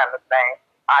that kind of thing.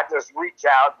 I just reach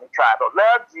out and try to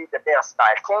love you the best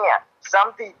I can.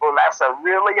 Some people, that's a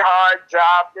really hard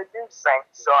job to do,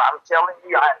 saints. So I'm telling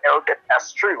you, I know that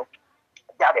that's true.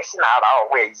 That it's not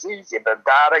always easy, but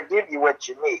God will give you what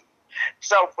you need.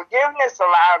 So forgiveness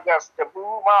allows us to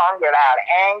move on without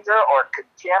anger or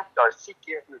contempt or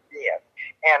seeking revenge.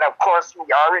 And of course,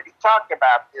 we already talked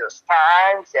about this,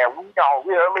 times that we don't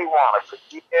really want to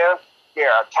forgive.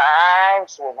 There are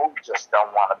times when we just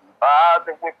don't want to be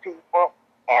bothered with people,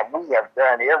 and we have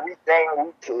done everything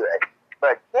we could.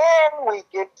 But then we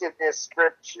get to this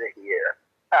scripture here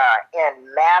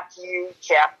in Matthew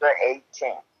chapter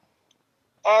 18.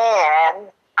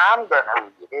 And I'm going to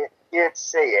read it. It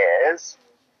says,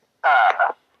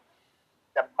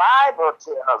 the Bible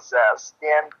tells us,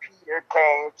 then Peter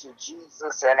came to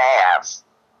Jesus and asked,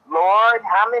 Lord,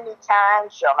 how many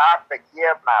times shall I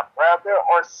forgive my brother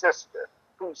or sister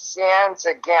who sins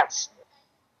against me?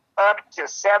 Up to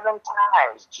 7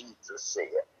 times, Jesus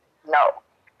said. No,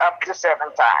 up to 7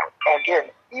 times. And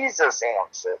then Jesus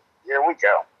answered, here we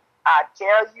go. I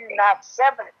tell you, not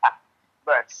 7 times,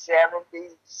 but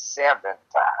 77 times.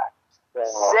 7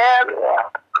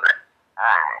 times.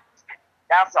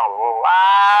 That's a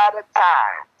lot of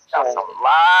times. That's a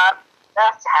lot.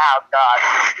 That's how God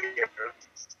forgives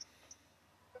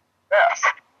us.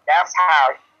 That's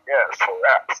how He does for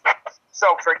us.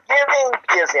 So forgiving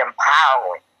is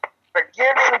empowering.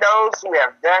 Forgiving those who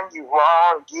have done you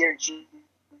wrong gives you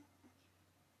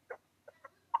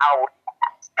power,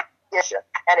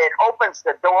 and it opens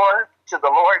the door to the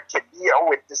Lord to deal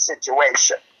with the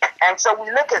situation. And so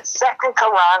we look at 2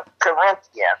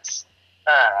 Corinthians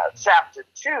chapter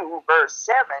 2, verse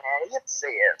 7, and it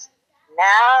says,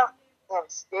 now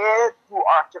instead you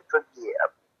are to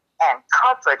forgive and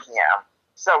comfort him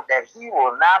so that he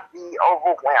will not be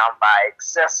overwhelmed by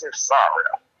excessive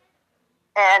sorrow.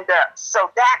 And so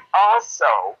that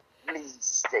also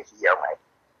leads to healing.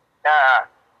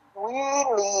 We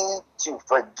need to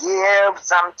forgive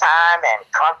sometime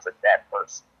and comfort that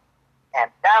person.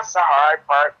 And that's the hard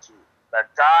part too. But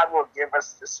God will give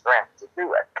us the strength to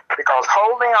do it. Because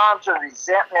holding on to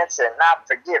resentments and not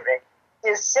forgiving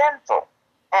is sinful.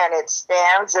 And it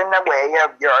stands in the way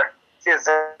of your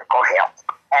physical health.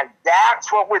 And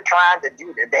that's what we're trying to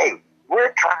do today.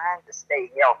 We're trying to stay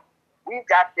healthy. We've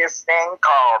got this thing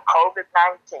called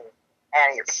COVID-19,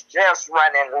 and it's just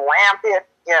running rampant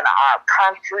in our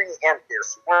country, in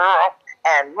this world,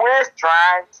 and we're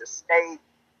trying to stay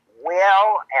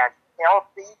well and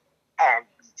healthy and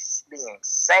being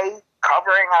safe,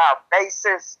 covering our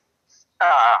faces.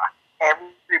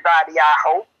 Everybody, I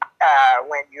hope,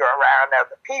 when you're around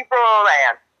other people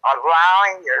and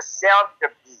allowing yourself to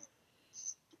be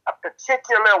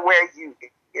particular where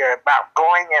you're about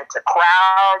going into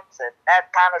crowds and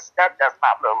that kind of stuff. That's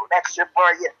my little lecture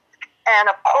for you. And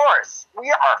of course,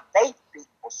 we are faith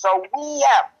people, so we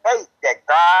have faith that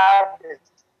God is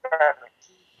going to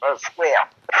keep us well.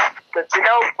 But you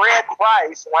know, Fred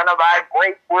Price, one of our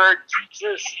great word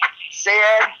teachers,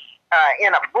 said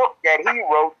in a book that he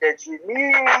wrote that you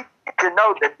need to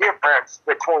know the difference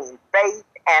between faith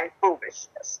and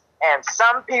foolishness. And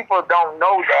some people don't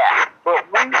know that, but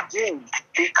we do,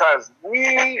 because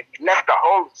we let the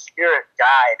Holy Spirit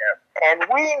guide us. And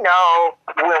we know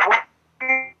when we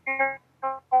wear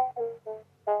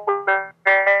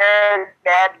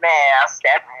that mask,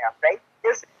 faith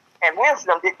is, and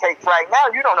wisdom dictates right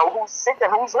now, you don't know who's sick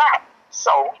and who's not.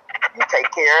 So you take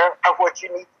care of what you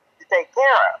need to take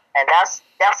care of. And that's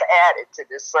added to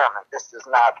this sermon. This is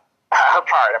not a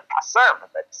part of my sermon,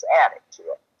 but it's added to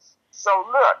it. So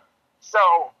look,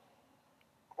 so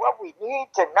what we need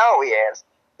to know is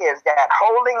that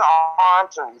holding on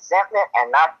to resentment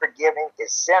and not forgiving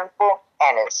is sinful,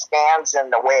 and it stands in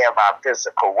the way of our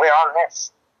physical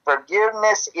wellness.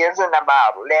 Forgiveness isn't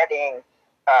about letting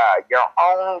your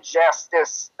own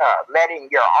justice, letting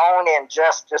your own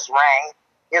injustice reign.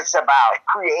 It's about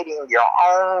creating your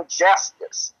own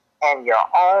justice and your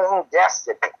own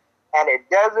destiny. And it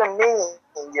doesn't mean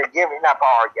you're giving up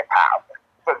all your power.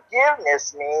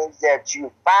 Forgiveness means that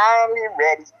you're finally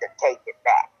ready to take it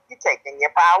back. You're taking your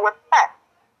power back.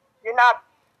 You're not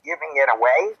giving it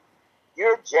away.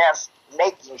 You're just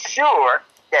making sure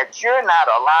that you're not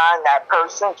allowing that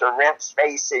person to rent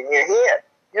space in your head.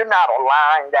 You're not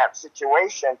allowing that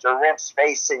situation to rent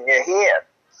space in your head.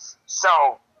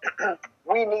 So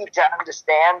we need to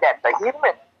understand that the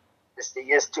human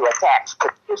tendency is to attach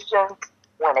conditions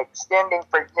when extending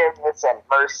forgiveness and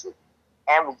mercy.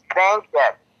 And we think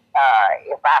that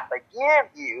if I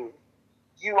forgive you,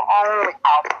 you only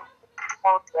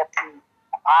want to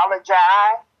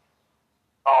apologize,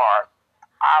 or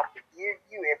I'll forgive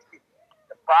you if you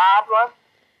the problem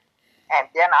and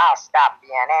then I'll stop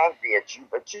being angry at you.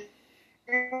 But you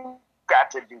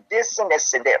got to do this and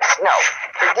this and this. No,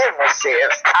 forgiveness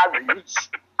says, I release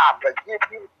you. I forgive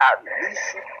you. I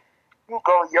release you. You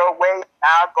go your way,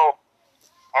 I'll go.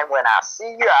 And when I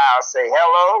see you, I'll say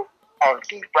hello and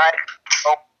keep right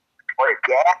on. Or if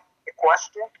you ask a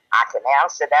question, I can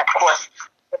answer that question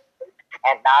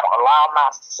and not allow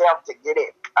myself to get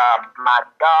it. My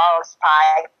dog's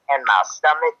pie and my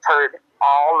stomach hurt,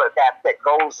 all of that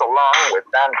goes along with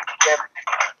unforgiveness.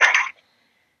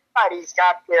 Everybody's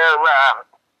got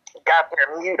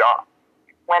their mute on.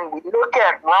 When we look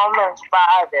at Romans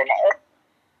 5 and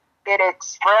 8, it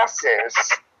expresses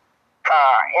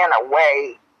in a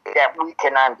way that we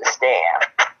can understand.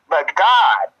 But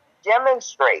God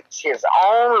demonstrates his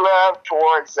own love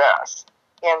towards us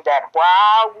in that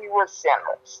while we were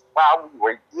sinners, while we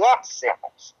were yet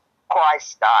sinners,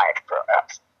 Christ died for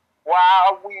us.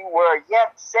 While we were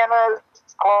yet sinners,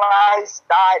 Christ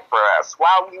died for us.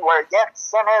 While we were yet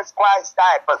sinners, Christ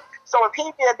died for us. So if he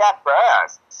did that for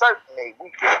us, certainly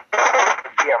we can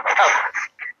forgive others.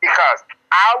 Because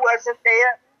I wasn't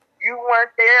there, you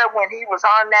weren't there when he was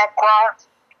on that cross,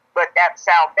 but that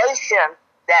salvation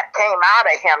that came out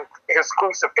of him, his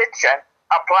crucifixion,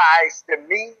 applies to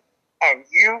me and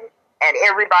you and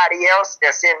everybody else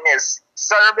that's in this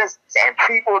service and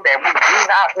people that we do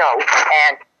not know.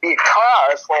 And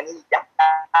because when he died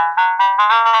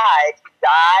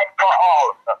for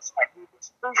all of us. When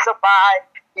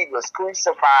he was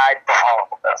crucified for all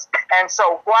of us. And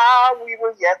so while we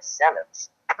were yet sinners,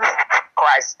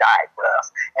 Christ died for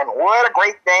us. And what a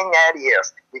great thing that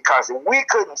is, because we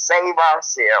couldn't save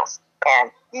ourselves.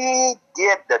 And he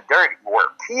did the dirty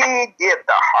work. He did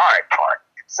the hard part.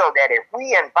 So that if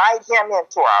we invite him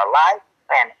into our life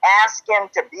and ask him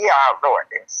to be our Lord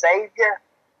and Savior,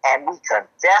 and we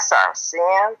confess our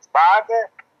sins, Father,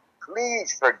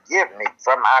 please forgive me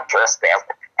for my trespass.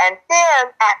 And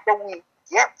then after we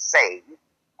get saved,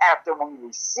 after we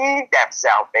receive that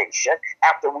salvation,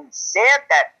 after we said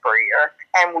that prayer,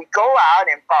 and we go out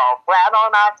and fall flat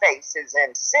on our faces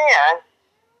and sin,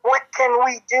 what can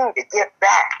we do to get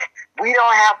back? We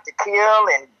don't have to kill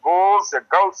any bulls or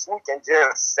goats. We can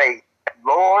just say,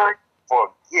 Lord,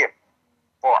 forgive me,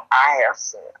 for I have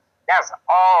sinned. That's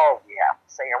all we have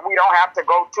to say. And we don't have to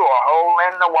go to a hole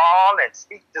in the wall and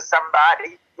speak to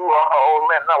somebody through a hole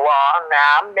in the wall.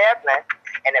 Now, I'm meddling.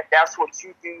 And if that's what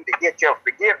you do to get your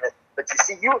forgiveness. But you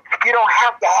see, you don't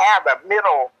have to have a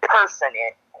middle person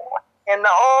anymore. In the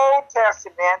Old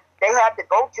Testament, they had to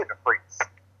go to the priest.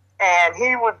 And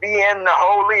he would be in the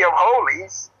Holy of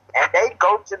Holies. And they'd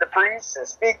go to the priest and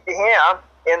speak to him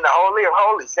in the Holy of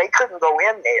Holies. They couldn't go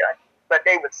in there, but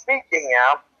they would speak to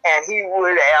him, and he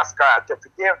would ask God to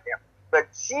forgive them.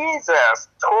 But Jesus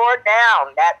tore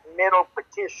down that middle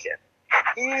partition.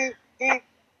 He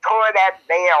tore that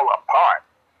veil apart.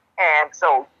 And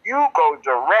so you go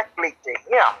directly to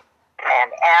him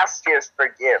and ask his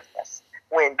forgiveness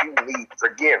when you need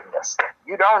forgiveness.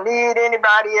 You don't need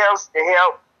anybody else to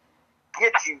help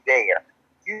get you there.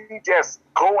 You just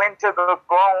go into the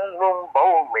throne room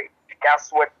boldly.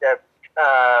 That's what the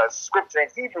scripture in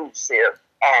Hebrews says.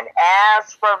 And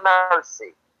ask for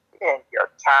mercy in your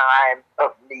time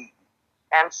of need.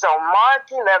 And so Mark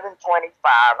 11:25,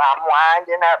 I'm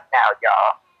winding up now,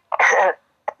 y'all.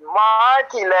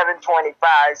 Mark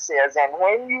 11:25 says, and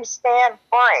when you stand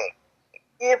praying,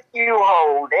 if you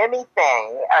hold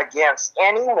anything against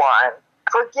anyone,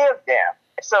 forgive them,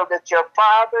 so that your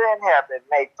Father in heaven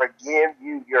may forgive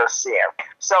you your sin.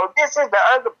 So this is the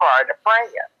other part of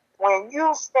praying. When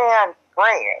you stand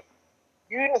praying,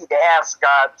 you need to ask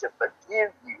God to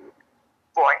forgive you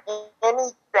for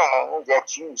anything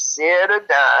that you said or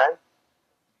done,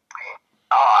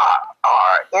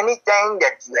 or anything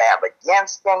that you have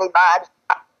against anybody,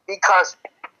 because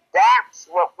that's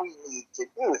what we need to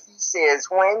do. He says,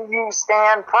 when you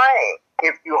stand praying,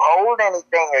 if you hold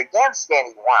anything against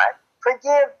anyone,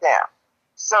 forgive them,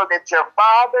 so that your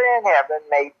Father in heaven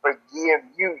may forgive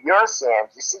you your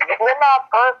sins. You see, we're not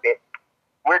perfect.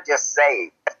 We're just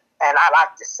saved. And I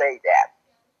like to say that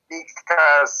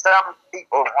because some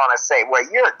people want to say, well,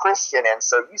 you're a Christian, and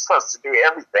so you're supposed to do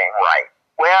everything right.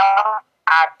 Well,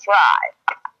 I try.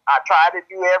 I try to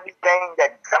do everything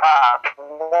that God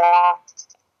wants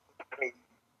me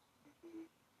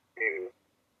to do.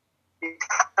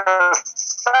 Because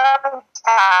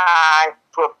sometimes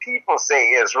what people say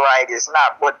is right is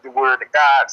not what the Word of God